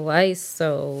Rachel Weisz.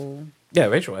 So Yeah,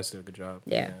 Rachel Weisz did a good job.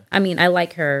 yeah. I mean, I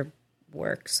like her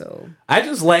work. So I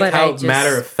just like But how I just-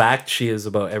 matter of fact she is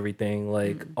about everything.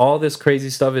 Like all this crazy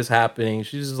stuff is happening.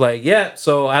 She's just like, yeah.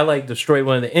 So I destroyed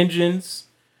one of the engines.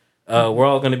 We're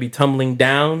all going to be tumbling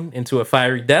down into a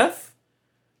fiery death.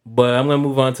 But I'm going to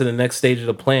move on to the next stage of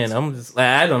the plan. I'm just like,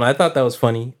 I don't know. I thought that was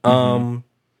funny. And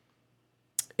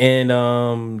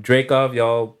Dreykov,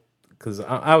 y'all,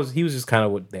 because he was just kind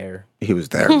of there. He was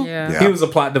there. Yeah. He was a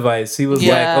plot device. He was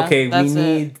Yeah, like, okay, we that's it.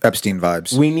 need Epstein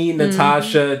vibes. we need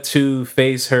Natasha to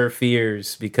face her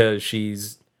fears because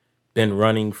she's been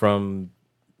running from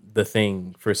the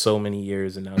thing for so many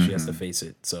years and now she has to face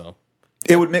it. So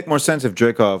It would make more sense if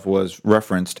Dreykov was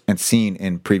referenced and seen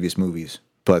in previous movies,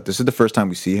 but this is the first time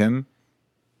we see him.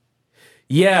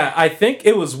 yeah, I think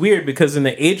it was weird because in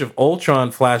the Age of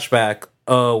Ultron flashback,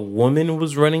 a woman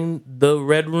was running the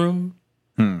Red Room.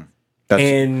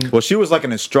 And- Well, she was like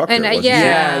an instructor. And, wasn't yeah. she?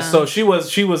 Yeah, so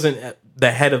she wasn't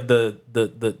the head of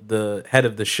the head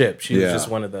of the ship. She was Yeah. just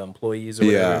one of the employees or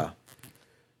whatever. Yeah.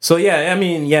 So yeah, I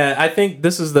mean, yeah, I think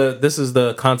this is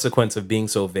the consequence of being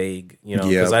so vague,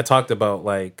 because Yeah. I talked about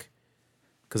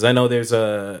because I know there's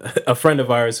a friend of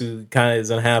ours who kind of is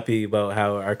unhappy about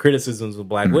how our criticisms of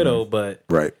Black Widow, but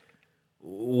Right.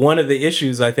 one of the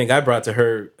issues I think I brought to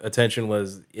her attention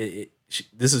was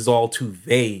this is all too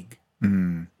vague,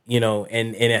 and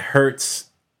it hurts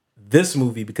this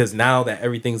movie because now that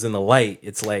everything's in the light,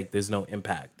 it's like there's no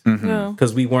impact Yeah.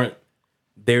 because we weren't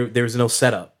there. There's no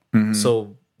setup,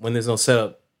 so when there's no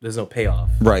setup, there's no payoff.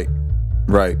 Right.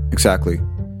 Right. Exactly.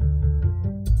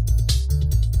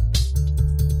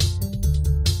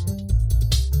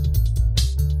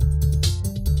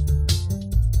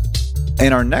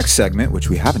 In our next segment, which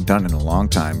we haven't done in a long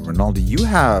time, Ronaldo, you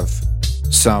have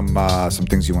some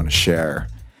things you want to share.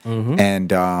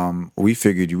 And we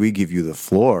figured we'd give you the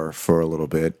floor for a little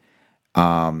bit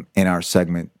in our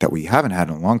segment that we haven't had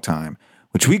in a long time,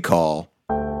 which we call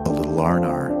A Little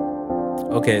R&R.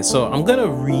 Okay, so I'm gonna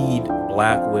read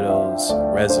Black Widow's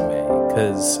resume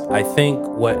because I think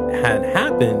what had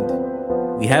happened,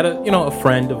 we had a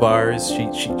friend of ours.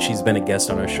 She's been a guest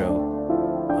on our show.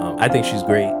 I think she's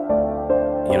great.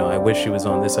 I wish she was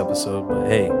on this episode, but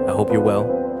hey, I hope you're well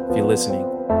if you're listening.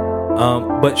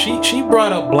 But she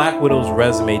brought up Black Widow's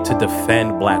resume to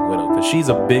defend Black Widow because she's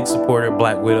a big supporter of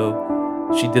Black Widow.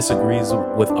 She disagrees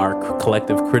with our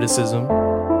collective criticism.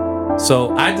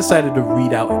 So I decided to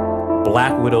read out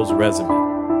Black Widow's resume.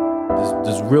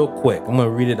 Just real quick. I'm going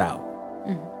to read it out.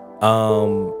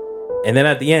 And then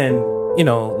at the end,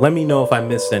 let me know if I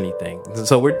missed anything.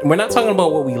 So we're not talking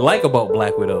about what we like about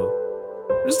Black Widow.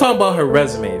 We're just talking about her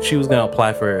resume if she was going to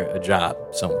apply for a job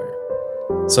somewhere.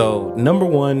 So, number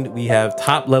 1, we have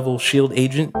top-level SHIELD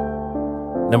agent.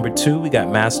 Number 2, we got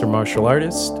master martial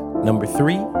artist. Number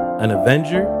 3, an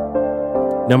Avenger.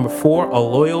 Number 4, a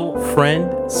loyal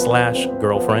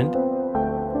friend/girlfriend.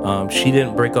 She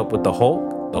didn't break up with the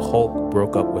Hulk. The Hulk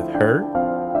broke up with her.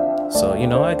 So,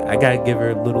 I got to give her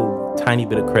a little tiny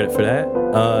bit of credit for that.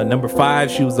 Number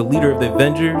 5, she was the leader of the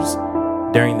Avengers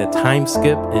during the time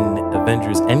skip in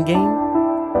Avengers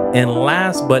Endgame. And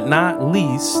last but not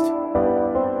least,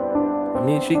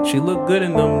 she looked good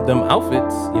in them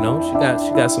outfits.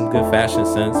 She got some good fashion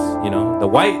sense. The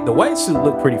white suit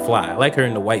looked pretty fly. I like her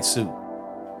in the white suit.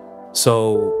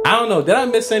 So I don't know. Did I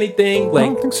miss anything? I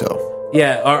don't think so.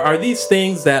 Yeah. Are these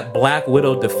things that Black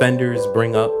Widow defenders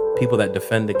bring up? People that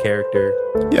defend the character.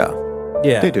 Yeah.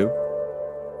 They do.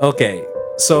 Okay.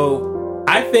 So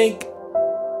I think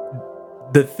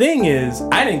the thing is,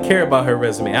 I didn't care about her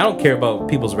resume. I don't care about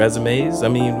people's resumes. I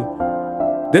mean,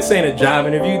 this ain't a job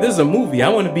interview. This is a movie. I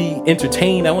want to be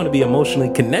entertained. I want to be emotionally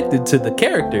connected to the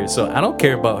character. So I don't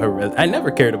care about her. I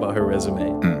never cared about her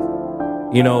resume.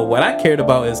 What I cared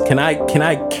about is can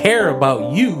I care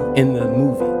about you in the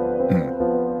movie?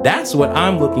 That's what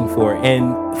I'm looking for.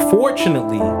 And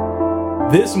fortunately,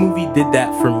 this movie did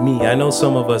that for me. I know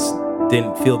some of us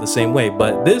didn't feel the same way,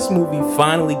 but this movie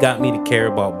finally got me to care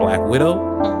about Black Widow.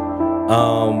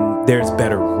 There's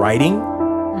better writing.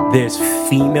 There's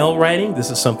female writing. This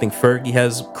is something Fergie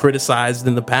has criticized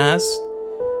in the past.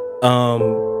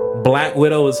 Black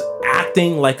Widow is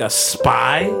acting like a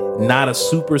spy, not a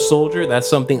super soldier. That's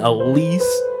something Elise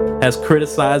has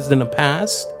criticized in the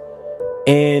past.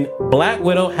 And Black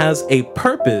Widow has a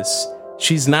purpose.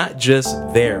 She's not just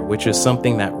there, which is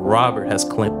something that Robert has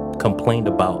complained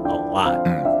about a lot.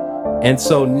 And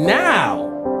so now,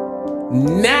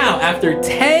 after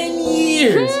 10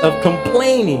 years of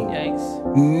complaining,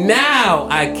 now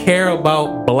I care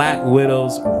about Black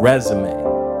Widow's resume.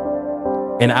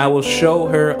 And I will show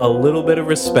her a little bit of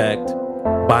respect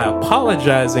by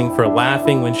apologizing for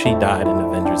laughing when she died in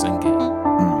Avengers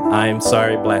Endgame. I am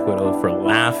sorry, Black Widow, for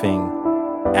laughing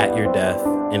at your death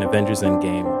in Avengers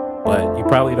Endgame. But you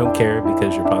probably don't care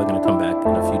because you're probably going to come back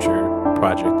in a future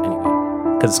project anyway.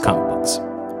 Because it's comic books.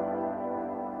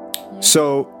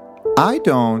 So I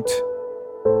don't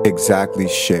exactly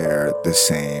share the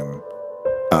same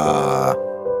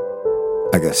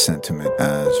sentiment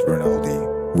as Rinaldi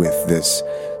with this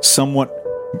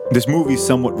movie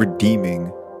somewhat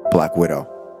redeeming Black Widow.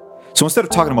 So instead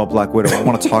of talking about Black Widow, I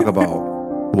want to talk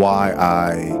about why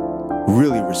I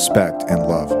really respect and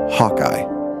love Hawkeye.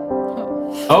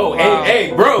 Oh,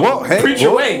 hey, bro. Whoa, hey, preach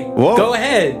away. Go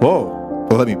ahead. Whoa.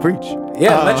 Well, let me preach.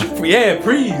 Yeah,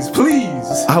 please.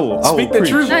 I will speak the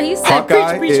preach. truth. No, he said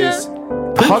Hawkeye preach, preacher.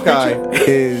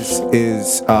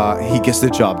 is he gets the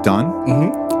job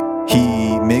done.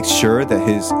 He makes sure that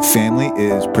his family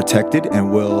is protected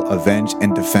and will avenge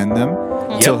and defend them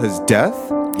till his death.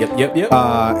 Yep.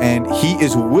 And he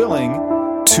is willing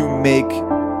to make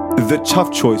the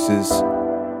tough choices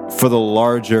for the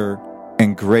larger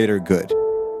and greater good.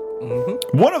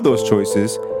 One of those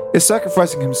choices is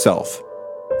sacrificing himself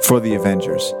for the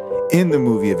Avengers in the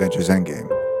movie Avengers Endgame.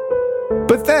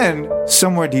 But then,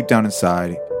 somewhere deep down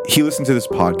inside, he listened to this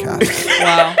podcast.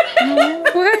 Wow.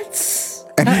 What?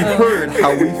 And he heard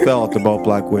how we felt about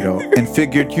Black Widow and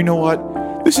figured, you know what?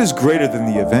 This is greater than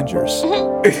the Avengers.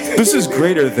 This is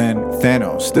greater than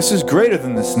Thanos. This is greater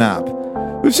than the Snap.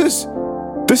 This is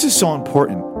so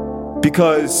important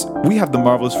because we have the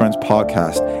Marvelous Friends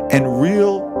podcast and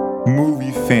real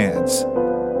movie fans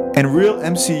and real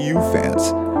MCU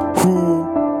fans who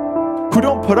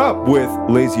don't put up with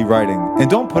lazy writing and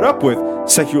don't put up with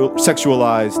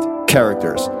sexualized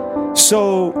characters.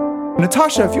 So,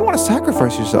 Natasha, if you want to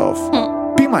sacrifice yourself,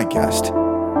 be my guest.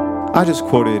 I just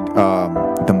quoted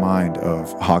the mind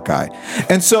of Hawkeye,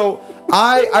 and so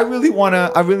I really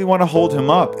wanna hold him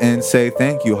up and say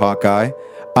thank you, Hawkeye.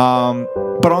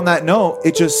 But on that note,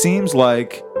 it just seems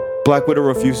like Black Widow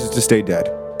refuses to stay dead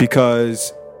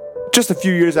because just a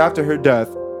few years after her death,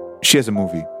 she has a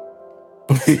movie.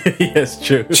 Yes,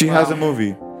 true. She has a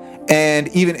movie, and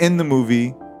even in the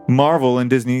movie, Marvel and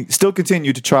Disney still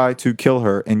continue to try to kill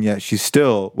her, and yet she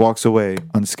still walks away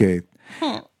unscathed.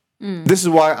 This is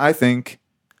why I think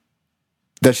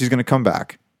that she's going to come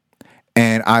back,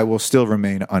 and I will still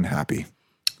remain unhappy.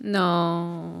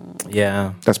 No.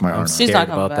 Yeah, That's my I'm honor. She's scared not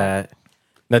coming about back. that.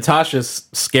 Natasha's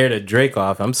scared of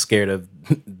Dracoff. I'm scared of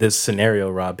this scenario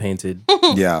Rob painted.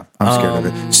 Yeah, I'm scared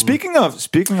of it. Speaking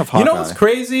of Hawkeye, You know what's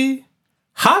crazy?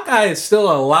 Hawkeye is still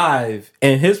alive,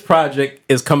 and his project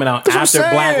is coming out That's what after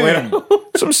I'm Black saying. Widow.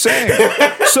 That's what I'm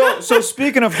saying. So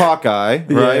speaking of Hawkeye,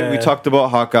 right? Yeah. We talked about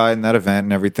Hawkeye and that event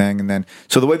and everything, and then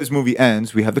so the way this movie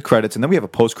ends, we have the credits, and then we have a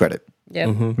post credit.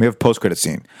 Yep. We have a post credit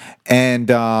scene, and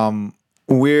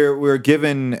we're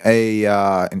given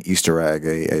an Easter egg,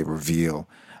 a reveal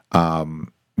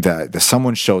that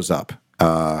someone shows up.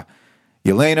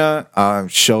 Yelena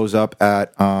shows up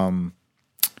at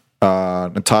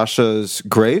Natasha's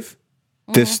grave.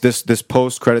 This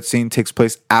post credit scene takes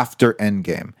place after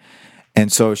Endgame,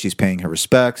 and so she's paying her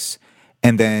respects,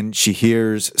 and then she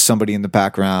hears somebody in the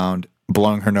background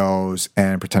blowing her nose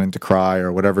and pretending to cry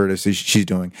or whatever it is she's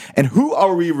doing. And who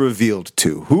are we revealed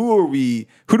to? Who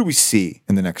do we see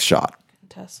in the next shot?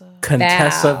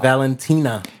 Contessa Val.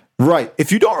 Valentina. Right.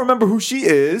 If you don't remember who she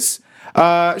is,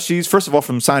 she's first of all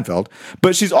from Seinfeld,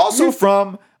 but she's also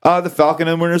from the Falcon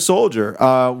and Winter Soldier.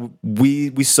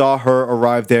 We saw her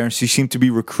arrive there, and she seemed to be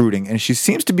recruiting, and she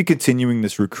seems to be continuing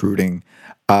this recruiting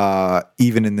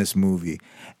even in this movie.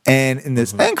 And in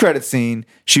this end credit scene,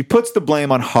 she puts the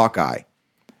blame on Hawkeye,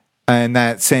 and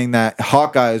that saying that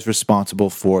Hawkeye is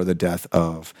responsible for the death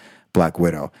of Black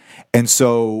Widow. And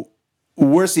so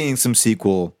we're seeing some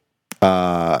sequel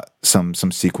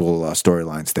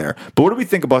storylines there. But what do we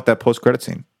think about that post credit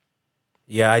scene?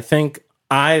 Yeah,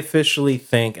 I officially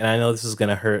think, and I know this is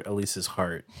gonna hurt Elise's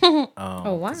heart. Why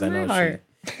 'cause I know my heart?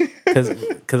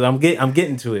 Because I'm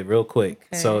getting to it real quick.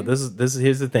 So this is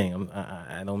here's the thing.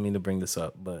 I don't mean to bring this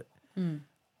up, but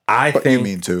I What think you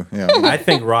mean to? Yeah. I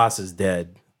think Ross is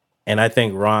dead, and I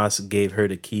think Ross gave her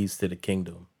the keys to the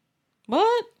kingdom.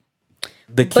 What?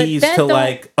 The keys that to don't-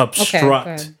 like Okay, obstruct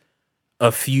go ahead.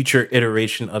 a future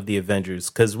iteration of the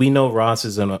Avengers, because we know Ross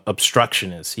is an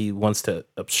obstructionist. He wants to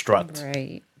obstruct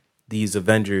Right. these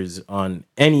Avengers on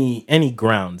any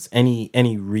grounds, any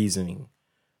reasoning.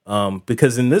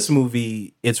 Because in this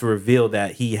movie, it's revealed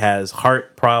that he has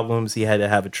heart problems. He had to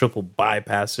have a triple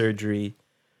bypass surgery.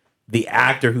 The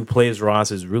actor who plays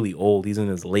Ross is really old. He's in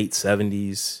his late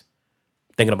 70s,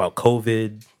 thinking about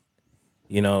COVID.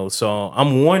 So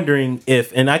I'm wondering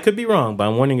if, and I could be wrong, but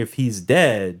I'm wondering if he's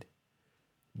dead.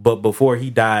 But before he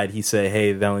died, he said,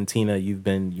 "Hey, Valentina, you've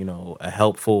been, a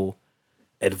helpful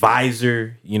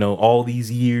advisor, all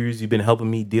these years you've been helping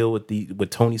me deal with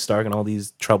Tony Stark and all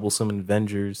these troublesome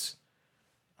Avengers.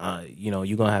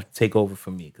 You're gonna have to take over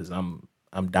for me because I'm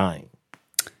dying."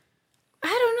 I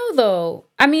don't know though.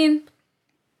 I mean,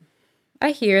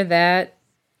 I hear that,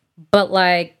 but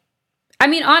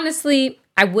honestly,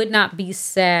 I would not be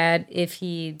sad if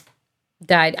he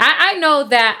died. I know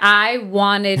that I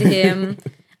wanted him.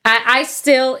 I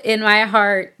still, in my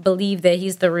heart, believe that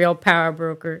he's the real power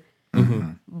broker.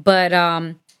 But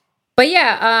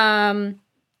yeah.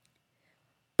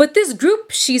 But this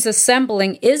group she's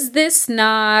assembling, is this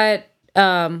not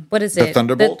what is it? The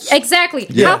Thunderbolts? Exactly.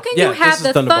 Yeah. How can Yeah, you have this is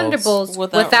the Thunderbolts. Thunderbolts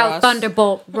Without without Ross.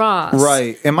 Thunderbolt Ross?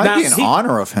 Right. It might Now, be in see-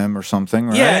 honor of him or something,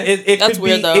 right? Yeah, it That's could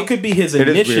weird, be. though. It could be his It is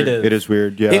weird. initiative. It is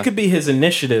weird, yeah. It could be his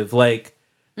initiative. Like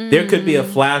there could be a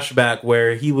flashback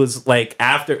where he was like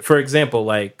after, for example,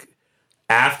 like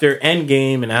after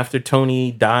Endgame and after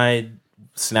Tony died,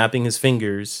 snapping his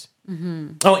fingers.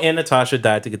 Oh, and Natasha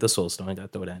died to get the Soul Stone. I got to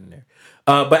throw that in there.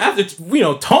 But after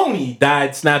Tony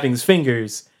died, snapping his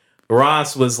fingers,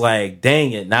 Ross was like,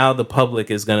 "Dang it! Now the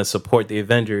public is going to support the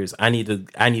Avengers. I need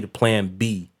a plan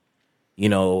B.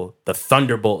 The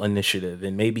Thunderbolt Initiative."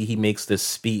 And maybe he makes this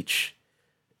speech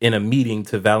in a meeting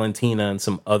to Valentina and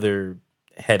some other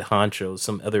head honchos,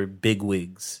 some other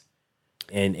bigwigs.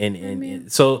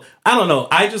 And so I don't know.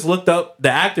 I just looked up. The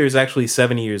actor is actually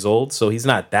 70 years old, so he's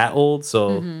not that old.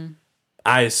 So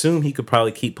I assume he could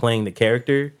probably keep playing the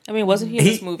character. I mean, wasn't he in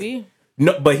this movie?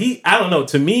 No, but I don't know.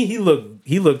 To me, he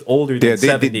looked older than Yeah,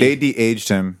 70. they de-aged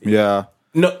him. Yeah.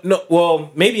 No.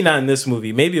 Well, maybe not in this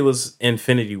movie. Maybe it was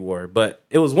Infinity War, but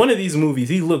it was one of these movies.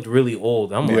 He looked really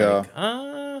old. I'm Yeah.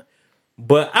 like,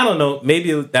 But I don't know.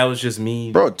 Maybe that was just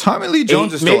me. Bro, Tommy Lee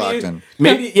Jones is still acting.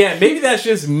 Maybe that's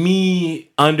just me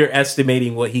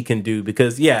underestimating what he can do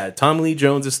because Tommy Lee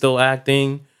Jones is still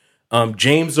acting.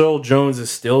 James Earl Jones is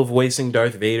still voicing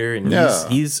Darth Vader, and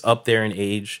he's up there in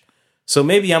age. So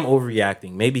maybe I'm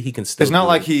overreacting. Maybe he can still. It's not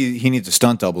like he needs a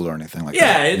stunt double or anything like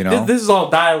that. Yeah, this is all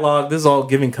dialogue. This is all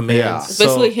giving commands. Yeah. It's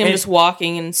basically him just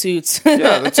walking in suits.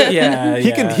 Yeah, that's it.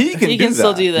 He can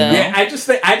still do that. Yeah,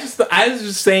 I was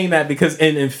just saying that because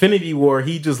in Infinity War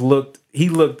he looked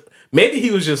maybe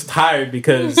he was just tired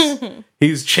because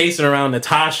he was chasing around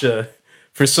Natasha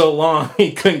for so long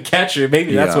he couldn't catch her.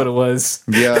 Maybe that's what it was.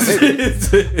 Yeah,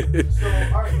 maybe.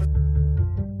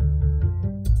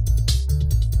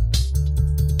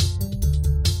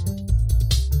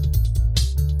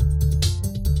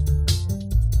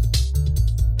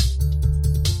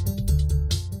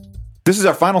 This is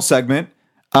our final segment,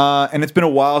 and it's been a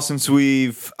while since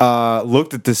we've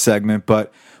looked at this segment,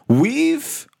 but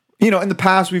we've, in the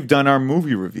past, we've done our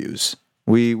movie reviews.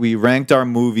 We ranked our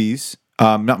movies,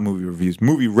 not movie reviews,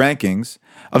 movie rankings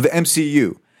of the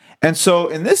MCU. And so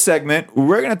in this segment,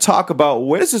 we're going to talk about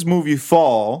where does this movie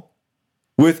fall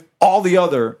with all the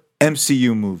other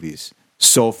MCU movies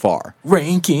so far.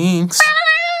 Rankings.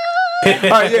 All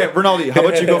right, Rinaldi, how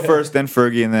about you go first, then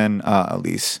Fergie, and then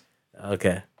Elise.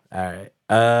 Okay. All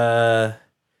right.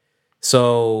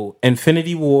 So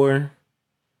Infinity War,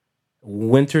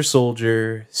 Winter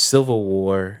Soldier, Civil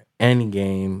War,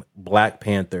 Endgame, Black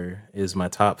Panther is my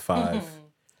top 5.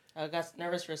 I got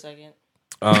nervous for a second.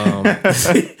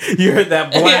 You heard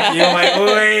that black? You're like,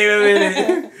 wait a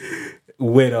minute.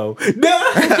 Widow.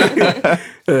 No.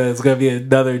 It's gonna be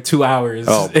another 2 hours.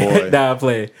 Oh boy. Now I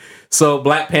play. So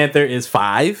Black Panther is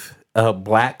 5.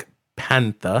 Black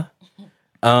Panther.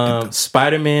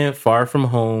 Spider-Man, Far From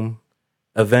Home,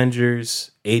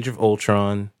 Avengers, Age of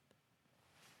Ultron,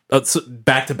 so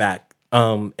back to back.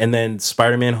 And then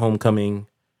Spider-Man: Homecoming,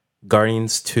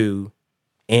 Guardians 2,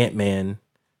 Ant-Man,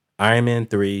 Iron Man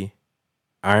 3,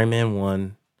 Iron Man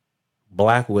 1,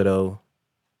 Black Widow,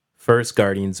 first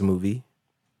Guardians movie,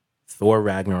 Thor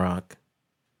Ragnarok,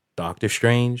 Doctor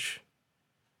Strange,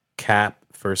 Cap,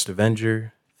 First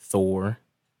Avenger, Thor,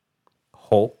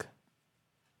 Hulk.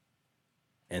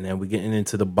 And then we're getting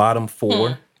into the bottom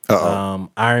 4.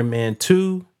 Iron Man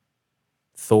 2,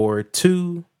 Thor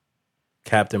 2,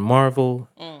 Captain Marvel,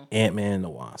 Ant-Man and the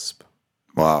Wasp.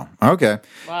 Wow. Okay.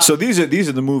 Wow. So these are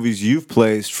the movies you've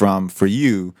placed from, for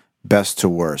you, best to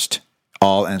worst.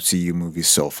 All MCU movies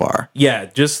so far. Yeah,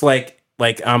 just like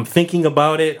I'm thinking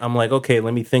about it. I'm like, okay,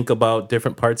 let me think about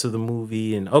different parts of the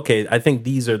movie. And okay, I think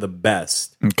these are the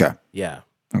best. Okay. Yeah.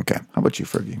 Okay. How about you,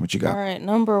 Fergie? What you got? All right.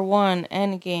 Number 1,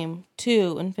 Endgame.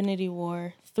 2, Infinity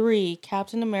War. 3,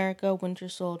 Captain America, Winter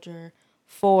Soldier.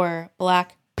 4,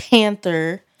 Black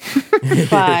Panther.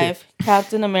 5,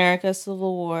 Captain America,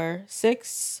 Civil War.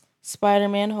 6,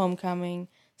 Spider-Man, Homecoming.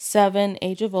 7,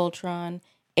 Age of Ultron.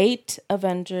 8,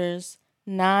 Avengers.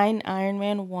 9, Iron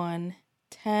Man 1.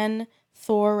 10,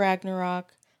 Thor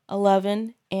Ragnarok.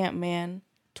 11, Ant-Man.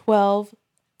 12,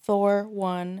 Thor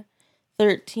 1.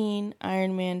 13,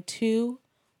 Iron Man 2,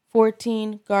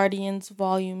 14, Guardians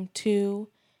Volume 2,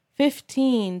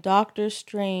 15, Doctor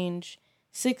Strange,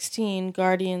 16,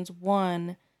 Guardians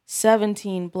 1,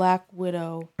 17, Black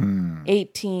Widow,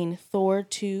 18, Thor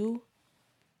 2,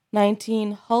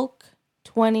 19, Hulk,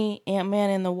 20, Ant-Man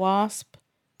and the Wasp,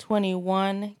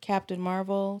 21, Captain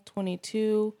Marvel,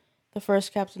 22, the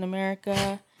first Captain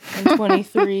America, and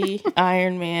 23,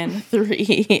 Iron Man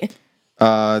 3.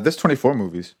 There's 24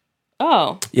 movies.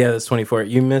 Oh. Yeah, that's 24.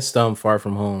 You missed Far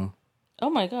From Home. Oh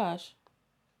my gosh.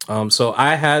 So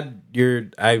I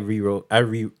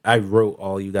wrote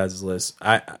all you guys' lists.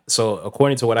 So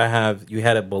according to what I have, you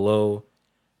had it below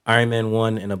Iron Man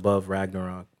 1 and above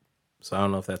Ragnarok. So I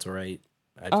don't know if that's right.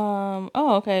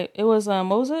 Okay. It was what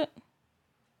was it?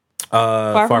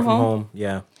 Far From Home.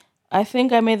 Yeah. I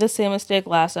think I made the same mistake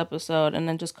last episode and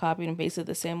then just copied and pasted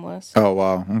the same list. Oh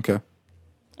wow. Okay.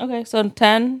 Okay, so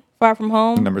 10, Far From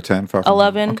Home. Number 10, Far From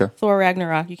 11, Home. Okay. Thor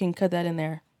Ragnarok. You can cut that in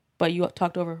there. But you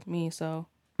talked over me, so.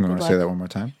 You want to say that one more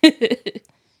time? You're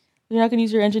not going to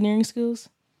use your engineering skills?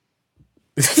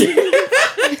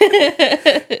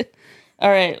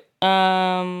 All right.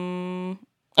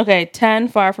 Okay, 10,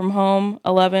 Far From Home.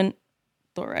 11,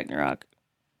 Thor Ragnarok.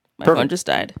 My phone just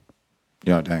died.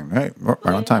 Yeah, dang. Right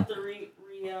on time.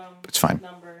 It's fine.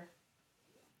 Number.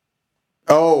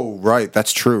 Oh, right.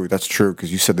 That's true. That's true,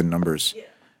 because you said the numbers. Yeah.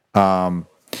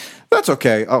 That's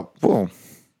okay. Oh, well,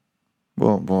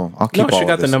 I'll keep all she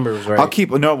got of this. the numbers right. I'll keep,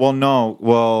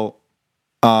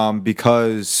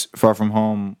 because Far From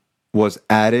Home was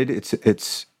added,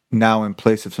 it's now in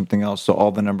place of something else, so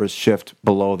all the numbers shift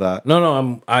below that.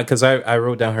 No, because I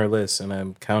wrote down her list and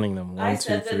I'm counting them. I 1, 2,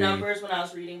 said the 3. numbers when I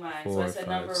was reading mine. So I 4, said 5,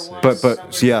 number 6. one. But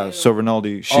number so yeah, two. so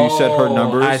Rinaldi, she said her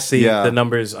numbers. I see Yeah. the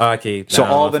numbers. Okay, So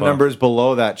nah, all my the fault. numbers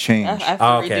below that change. I have to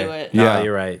Oh, okay. redo it. Yeah. Yeah,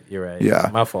 you're right. You're right. Yeah.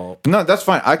 My fault. No, that's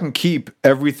fine. I can keep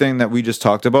everything that we just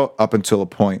talked about up until a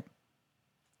point.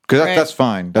 Because Right. that's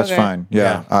fine. That's Okay. fine.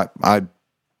 Yeah.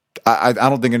 I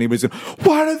don't think anybody's gonna.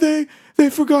 Why did they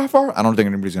forgot far? I don't think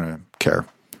anybody's gonna care.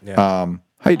 Yeah.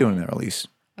 How you doing there, Elise?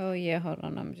 Oh yeah, hold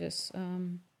on. I'm just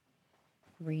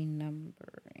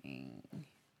renumbering.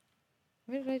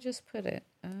 Where did I just put it?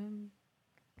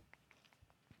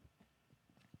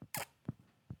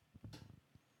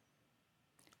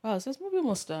 Wow, is this movie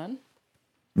almost done?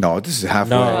 No, this is halfway.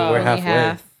 No, Oh, we're only halfway.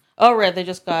 half. Oh, right. They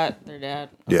just got their dad.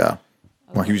 Yeah.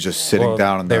 Well, he was just sitting Well,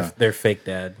 down in they're fake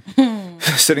dad.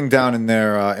 sitting down in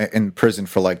there in prison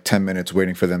for like 10 minutes,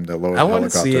 waiting for them to lower the I want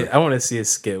to helicopter. see it. I want to see a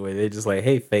skit where they're just like,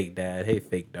 "Hey, fake dad. Hey,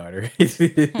 fake daughter.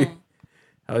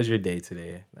 How was your day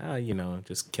today?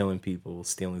 Just killing people,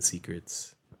 stealing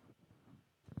secrets."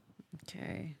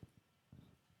 Okay.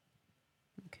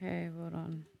 Okay, hold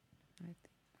on.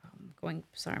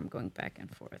 I'm going back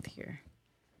and forth here.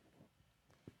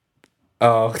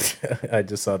 Oh, I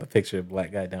just saw the picture of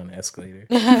black guy down the escalator.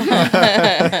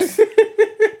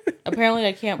 Apparently,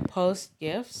 I can't post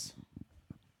GIFs.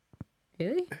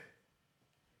 Really?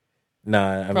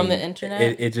 Nah, From the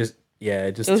internet? It just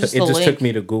It was just it a just link. took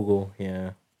me to Google.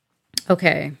 Yeah.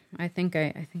 Okay. I think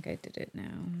I did it now.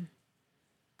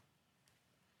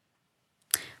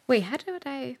 Wait, how did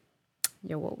I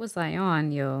Yo, what was I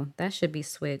on? Yo, that should be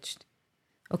switched.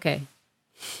 Okay.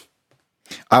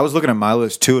 I was looking at my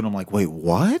list too, and I'm like, wait,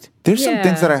 what? There's some Yeah.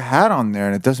 things that I had on there,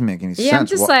 and it doesn't make any sense. Yeah, I'm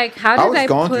just like, how did I was I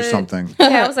going put, through something.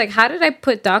 Yeah, I was like, how did I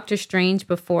put Doctor Strange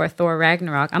before Thor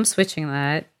Ragnarok? I'm switching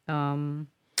that.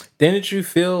 Didn't you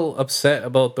feel upset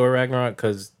about Thor Ragnarok?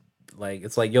 Because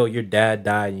it's like, yo, your dad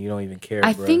died and you don't even care.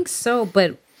 I bro. think so,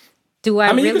 but do I,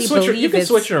 I mean, really you can switch. believe You can it's...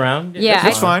 switch it around. Yeah,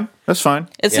 That's fine. That's fine.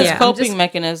 It's Yeah. his Yeah, I'm coping just-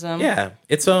 mechanism. Yeah,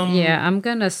 it's Yeah, I'm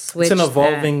gonna switch. it's an that.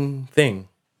 evolving thing.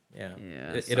 Yeah,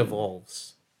 Yeah, it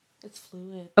evolves. It's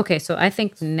fluid. Okay, so I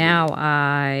think now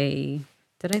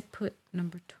did I put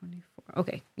number 24?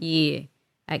 Okay, yeah,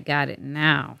 I got it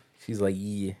now. She's like,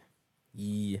 yeah.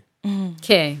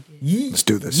 Okay, Let's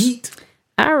do this. Yeet.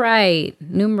 all right.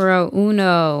 Numero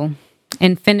uno,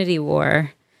 Infinity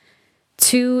War.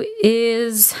 2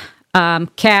 is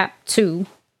Cap 2.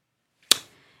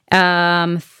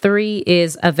 3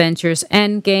 is Avengers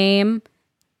Endgame.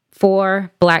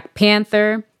 4, Black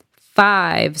Panther.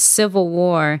 5, Civil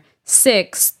War.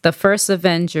 6, The First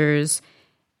Avengers.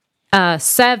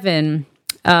 7,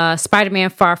 Spider-Man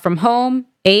Far From Home.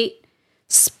 8,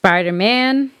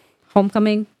 Spider-Man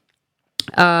Homecoming.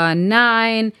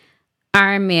 9,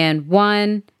 Iron Man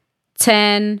 1.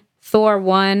 10, Thor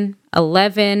 1.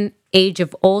 11, Age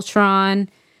of Ultron.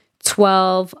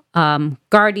 12,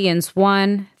 Guardians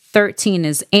 1. 13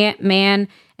 is Ant-Man.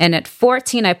 And at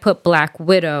 14, I put Black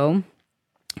Widow.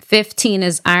 15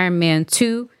 is Iron Man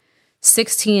 2.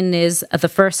 16 is the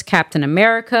first Captain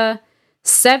America.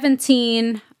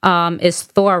 17 is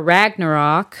Thor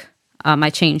Ragnarok. I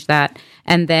changed that.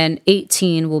 And then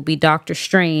 18 will be Doctor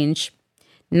Strange.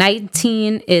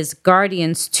 19 is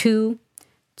Guardians 2.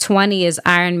 20 is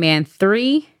Iron Man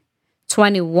 3.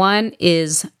 21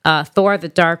 is Thor the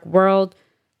Dark World.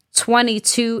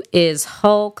 22 is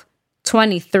Hulk.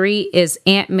 23 is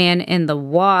Ant-Man and the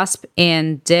Wasp.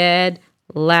 And dead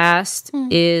last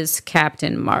is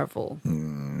Captain Marvel.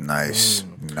 Nice.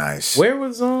 Nice.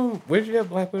 Where'd you have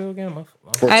Black Widow again? My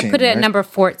 14, I put it at right? number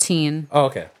 14. Oh,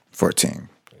 okay. 14.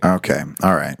 Okay.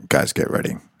 All right. Guys, get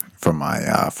ready for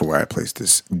my for where I place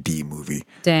this D movie.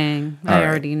 Dang, I right.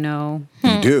 already know.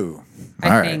 You do. I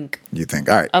All right. think. You think.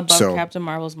 All right. Above so Captain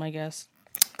Marvel's my guess.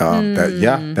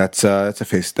 that's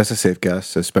a safe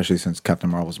guess, especially since Captain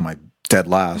Marvel's my dead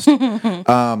last.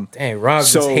 Dang, Rob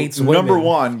just So hates women. number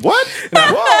one. What?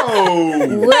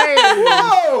 Whoa!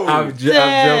 Whoa! I'm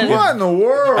joking. What in the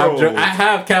world? I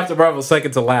have Captain Marvel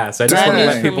second to last. I just That want to is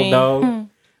let for people me. know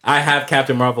I have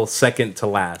Captain Marvel second to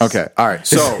last. Okay. All right.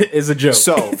 So It's a joke.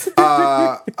 So,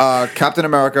 Captain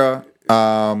America,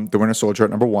 the Winter Soldier at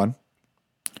number 1.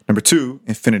 Number 2,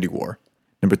 Infinity War.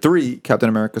 Number 3, Captain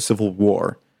America: Civil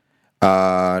War.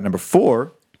 Number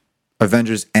 4,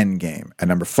 Avengers Endgame. And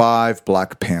number 5,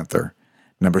 Black Panther.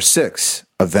 Number 6,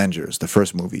 Avengers, the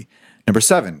first movie. Number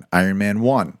 7, Iron Man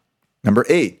 1. Number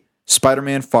 8,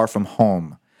 Spider-Man Far From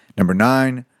Home. Number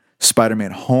 9,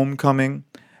 Spider-Man Homecoming.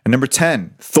 And number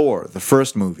 10, Thor, the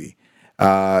first movie.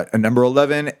 And number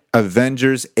 11,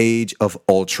 Avengers Age of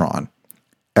Ultron.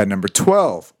 At number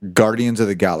 12, Guardians of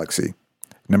the Galaxy.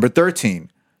 Number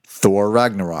 13, Thor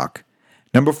Ragnarok.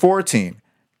 Number 14,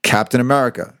 Captain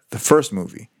America, the first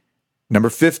movie. Number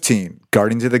 15,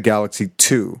 Guardians of the Galaxy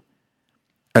 2.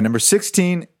 At number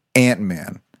 16,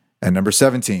 Ant-Man. At number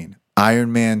 17,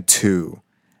 Iron Man 2.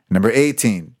 Number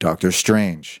 18, Doctor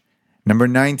Strange. Number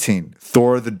 19,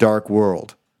 Thor the Dark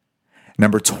World.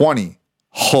 Number 20,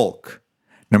 Hulk.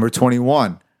 Number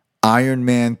 21, Iron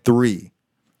Man 3.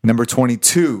 Number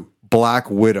 22, Black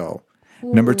Widow.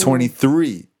 Ooh. Number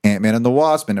 23, Ant-Man and the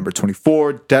Wasp. And number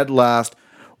 24, dead last,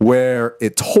 where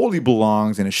it totally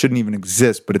belongs and it shouldn't even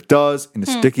exist, but it does in the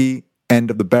sticky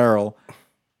end of the barrel,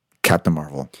 Captain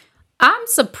Marvel. I'm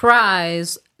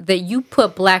surprised that you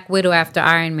put Black Widow after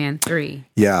Iron Man 3.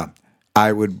 Yeah.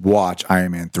 I would watch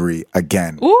Iron Man 3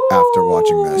 again after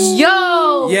watching this.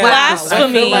 Yo! Yeah,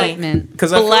 blasphemy.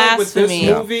 Because I feel like with this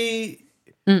movie,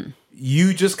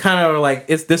 you just kind of are like,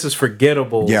 this is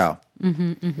forgettable. Yeah.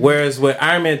 Whereas with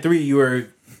Iron Man 3, you were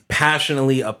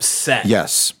passionately upset.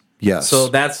 Yes. Yes. So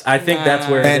I think that's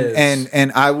where it is.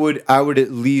 And I would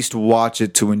at least watch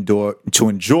it to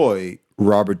enjoy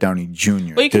Robert Downey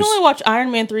Jr. But you can only watch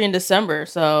Iron Man 3 in December,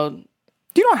 so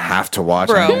you don't have to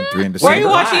watch Iron Man 3 in December. Why are you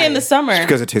watching it in the summer? Just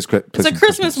because it tastes good. It's a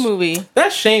Christmas movie.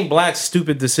 That's Shane Black's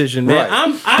stupid decision, man.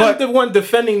 Right. I'm the one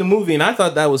defending the movie, and I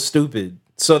thought that was stupid.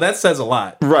 So that says a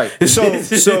lot. Right.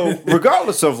 So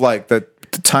regardless of like the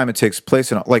time it takes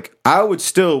place in, like I would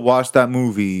still watch that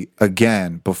movie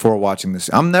again before watching this.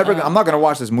 I'm not going to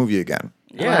watch this movie again.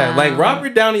 Yeah, like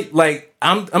Robert Downey, like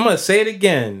I'm going to say it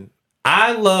again.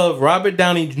 I love Robert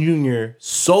Downey Jr.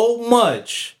 so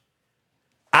much.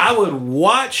 I would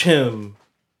watch him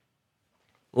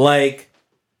like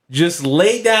just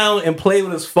lay down and play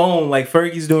with his phone like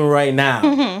Fergie's doing right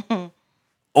now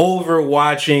over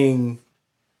watching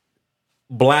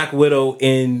Black Widow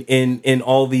in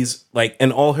all these, like,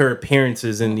 in all her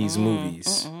appearances in these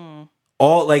movies.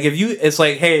 All, like, it's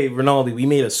like, hey, Rinaldi, we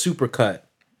made a super cut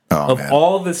of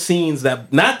all the scenes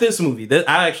that, not this movie,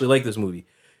 I actually like this movie.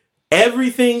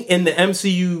 Everything in the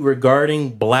MCU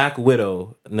regarding Black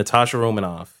Widow, Natasha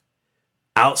Romanoff,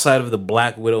 outside of the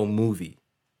Black Widow movie,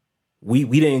 we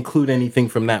didn't include anything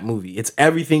from that movie. It's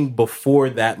everything before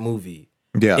that movie.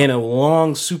 Yeah. In a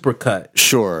long supercut.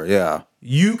 Sure, yeah.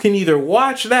 You can either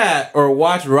watch that or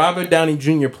watch Robert Downey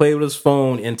Jr. play with his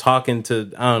phone and talking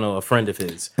to, I don't know, a friend of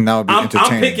his. And that would be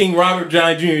entertaining. I'm picking Robert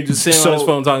Downey Jr. just sitting on his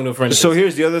phone talking to a friend of his. So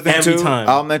here's the other thing, every too. time.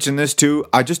 I'll mention this, too.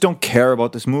 I just don't care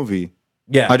about this movie.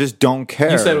 Yeah. I just don't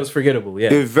care. You said it was forgettable,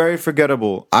 yeah. It was very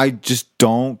forgettable. I just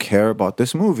don't care about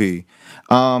this movie.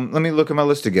 Let me look at my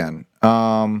list again.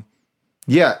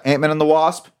 Yeah, Ant-Man and the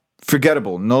Wasp,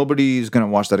 forgettable. Nobody's going to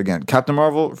watch that again. Captain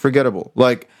Marvel, forgettable.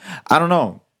 Like, I don't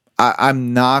know.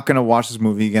 I'm not going to watch this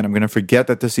movie again. I'm going to forget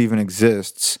that this even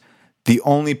exists. The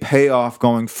only payoff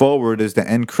going forward is the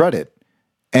end credit.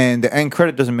 And the end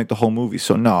credit doesn't make the whole movie.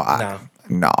 So, no,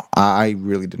 I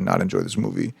really did not enjoy this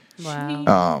movie.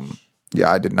 Wow. Yeah,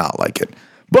 I did not like it.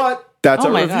 But that's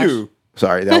our review. Gosh.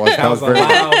 Sorry, that was very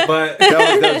loud. But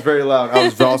that was very loud. I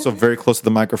was also very close to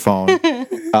the microphone.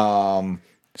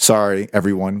 Sorry,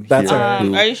 everyone. That's all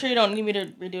right. Are you sure you don't need me to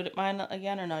redo mine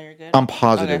again, or no? You're good. I'm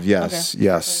positive. Okay. Yes, okay.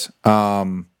 Yes.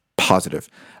 Positive.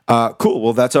 Cool.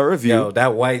 Well, that's our review. Yo,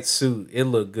 that white suit, it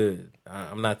looked good.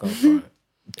 I'm not gonna front.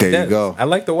 There you go. I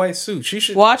like the white suit. She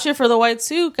should watch it for the white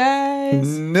suit, guys.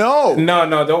 No,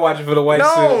 don't watch it for the white suit.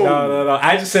 No.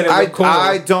 I just said it looked cool.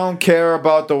 I don't care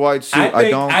about the white suit. I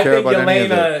don't care about Yelena any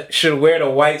of it. should wear the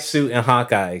white suit in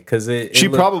Hawkeye because she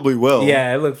probably will.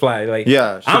 Yeah, it looked fly. Like,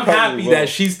 yeah, I'm happy that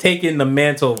she's taking the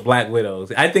mantle of Black Widow.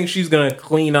 I think she's gonna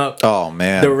clean up. Oh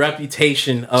man, the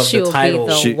reputation of the title.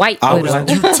 Be the White Widow.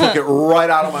 You took it right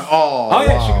out of my. Oh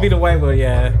yeah, she could be the White Widow.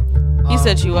 Yeah, he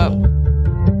set you up.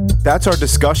 That's our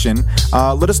discussion.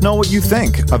 Let us know what you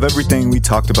think of everything we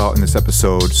talked about in this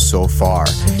episode so far.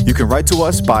 You can write to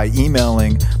us by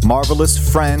emailing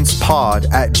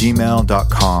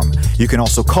marvelousfriendspod@gmail.com. You can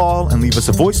also call and leave us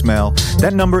a voicemail.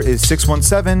 That number is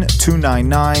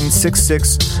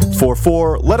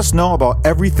 617-299-6644. Let us know about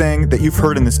everything that you've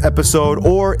heard in this episode,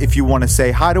 or if you want to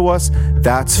say hi to us,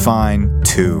 that's fine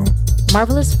too.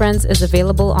 Marvelous Friends is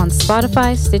available on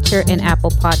Spotify, Stitcher, and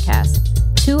Apple Podcasts.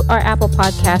 To our Apple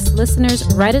Podcast listeners,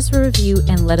 write us a review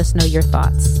and let us know your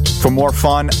thoughts. For more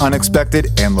fun,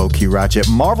 unexpected, and low-key ratchet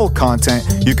Marvel content,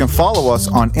 you can follow us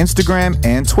on Instagram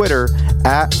and Twitter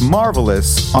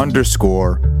 @Marvelous_.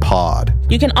 Pod.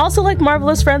 You can also like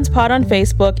Marvelous Friends Pod on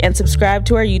Facebook and subscribe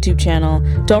to our YouTube channel.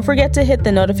 Don't forget to hit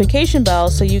the notification bell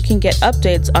so you can get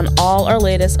updates on all our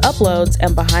latest uploads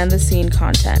and behind-the-scene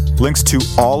content. Links to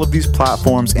all of these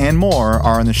platforms and more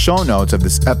are in the show notes of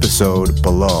this episode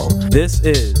below. This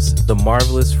is the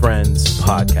Marvelous Friends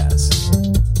Podcast.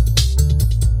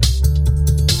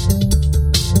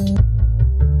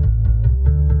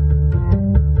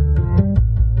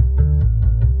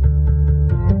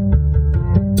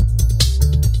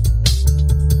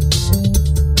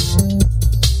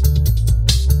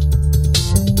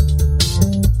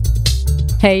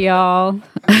 Hey, y'all.